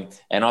of doing.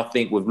 And I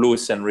think with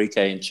Luis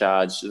Enrique in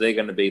charge, they're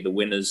going to be the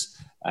winners.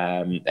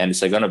 And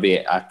it's going to be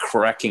a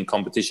cracking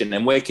competition.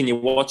 And where can you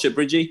watch it,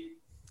 Bridgie?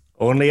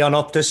 Only on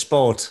Optus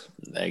Sport.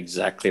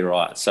 Exactly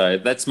right. So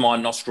that's my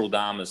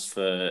Nostradamus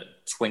for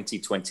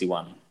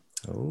 2021.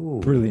 Oh,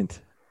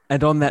 brilliant.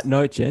 And on that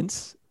note,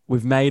 gents,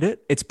 we've made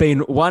it. It's been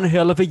one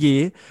hell of a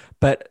year.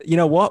 But you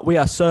know what? We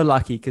are so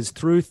lucky because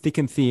through thick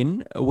and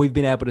thin, we've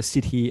been able to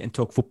sit here and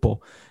talk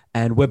football.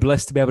 And we're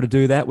blessed to be able to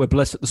do that. We're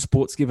blessed that the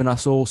sport's given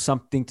us all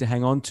something to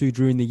hang on to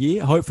during the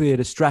year. Hopefully a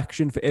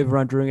distraction for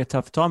everyone during a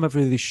tough time.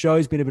 Hopefully this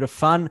show's been a bit of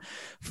fun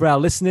for our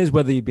listeners,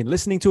 whether you've been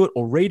listening to it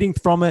or reading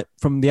from it,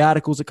 from the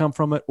articles that come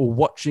from it, or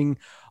watching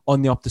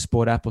on the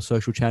Optasport app or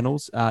social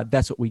channels.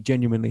 That's what we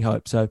genuinely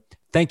hope. So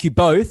thank you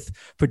both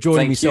for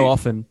joining me so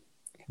often.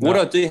 What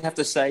I do have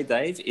to say,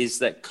 Dave, is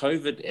that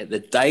COVID, the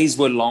days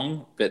were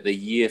long, but the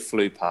year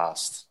flew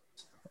past.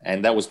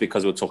 And that was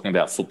because we're talking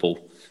about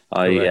football.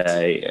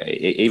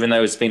 Even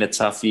though it's been a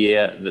tough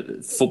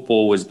year,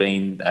 football has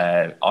been,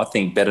 I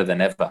think, better than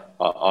ever.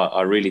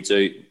 I really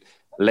do.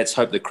 Let's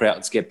hope the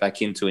crowds get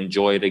back in to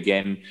enjoy it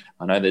again.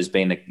 I know there's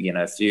been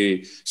a few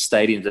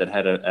stadiums that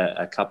had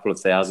a couple of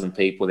thousand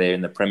people there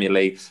in the Premier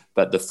League,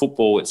 but the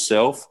football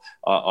itself,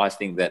 I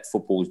think that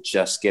football is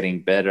just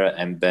getting better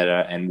and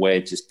better, and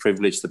we're just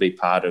privileged to be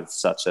part of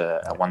such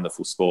a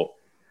wonderful sport.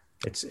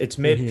 It's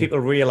made people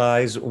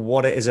realise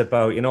what it is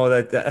about. You know,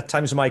 that at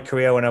times in my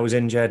career when I was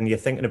injured and you're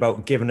thinking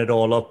about giving it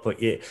all up, but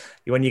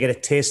when you get a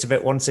taste of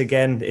it once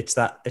again, it's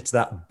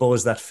that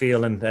buzz, that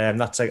feeling. I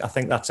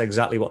think that's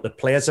exactly what the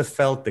players have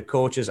felt, the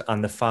coaches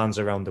and the fans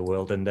around the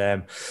world.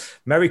 And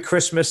Merry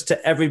Christmas to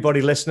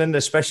everybody listening,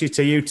 especially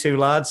to you two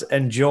lads.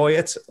 Enjoy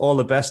it. All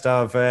the best.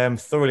 I've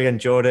thoroughly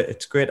enjoyed it.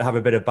 It's great to have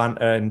a bit of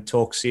banter and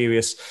talk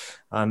serious.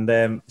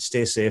 And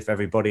stay safe,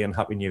 everybody, and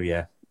Happy New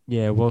Year.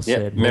 Yeah, well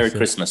said. Merry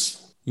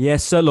Christmas.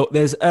 Yes, so look,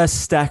 there's a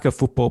stack of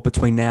football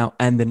between now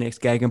and the next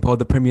Gegen Pod,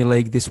 the Premier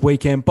League this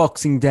weekend,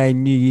 Boxing Day,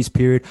 New Year's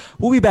period.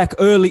 We'll be back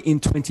early in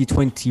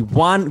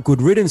 2021.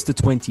 Good riddance to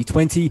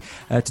 2020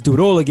 to do it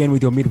all again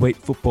with your midweek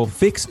football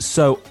fix.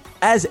 So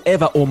as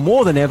ever, or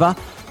more than ever,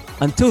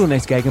 until the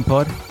next Gegen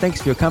Pod,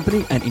 thanks for your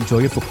company and enjoy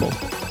your football.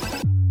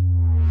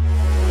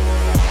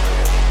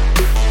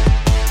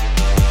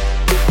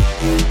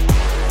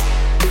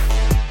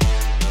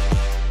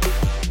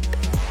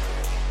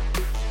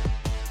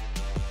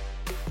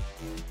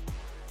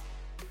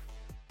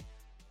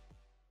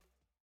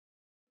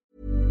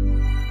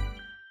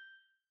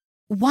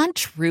 Want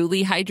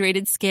truly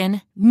hydrated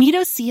skin? Meet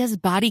Osea's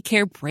Body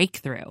Care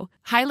Breakthrough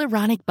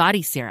Hyaluronic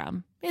Body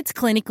Serum. It's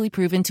clinically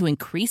proven to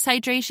increase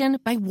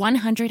hydration by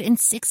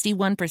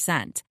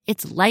 161%.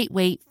 It's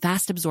lightweight,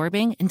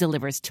 fast-absorbing, and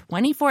delivers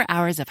 24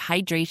 hours of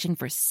hydration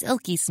for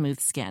silky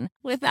smooth skin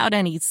without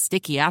any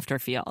sticky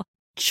afterfeel.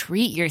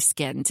 Treat your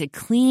skin to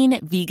clean,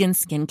 vegan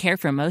skincare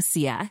from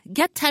Osea.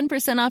 Get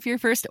 10% off your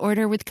first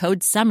order with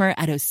code SUMMER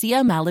at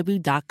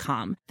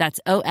OseaMalibu.com. That's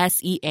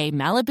OSEA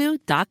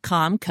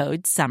Malibu.com,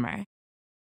 code SUMMER.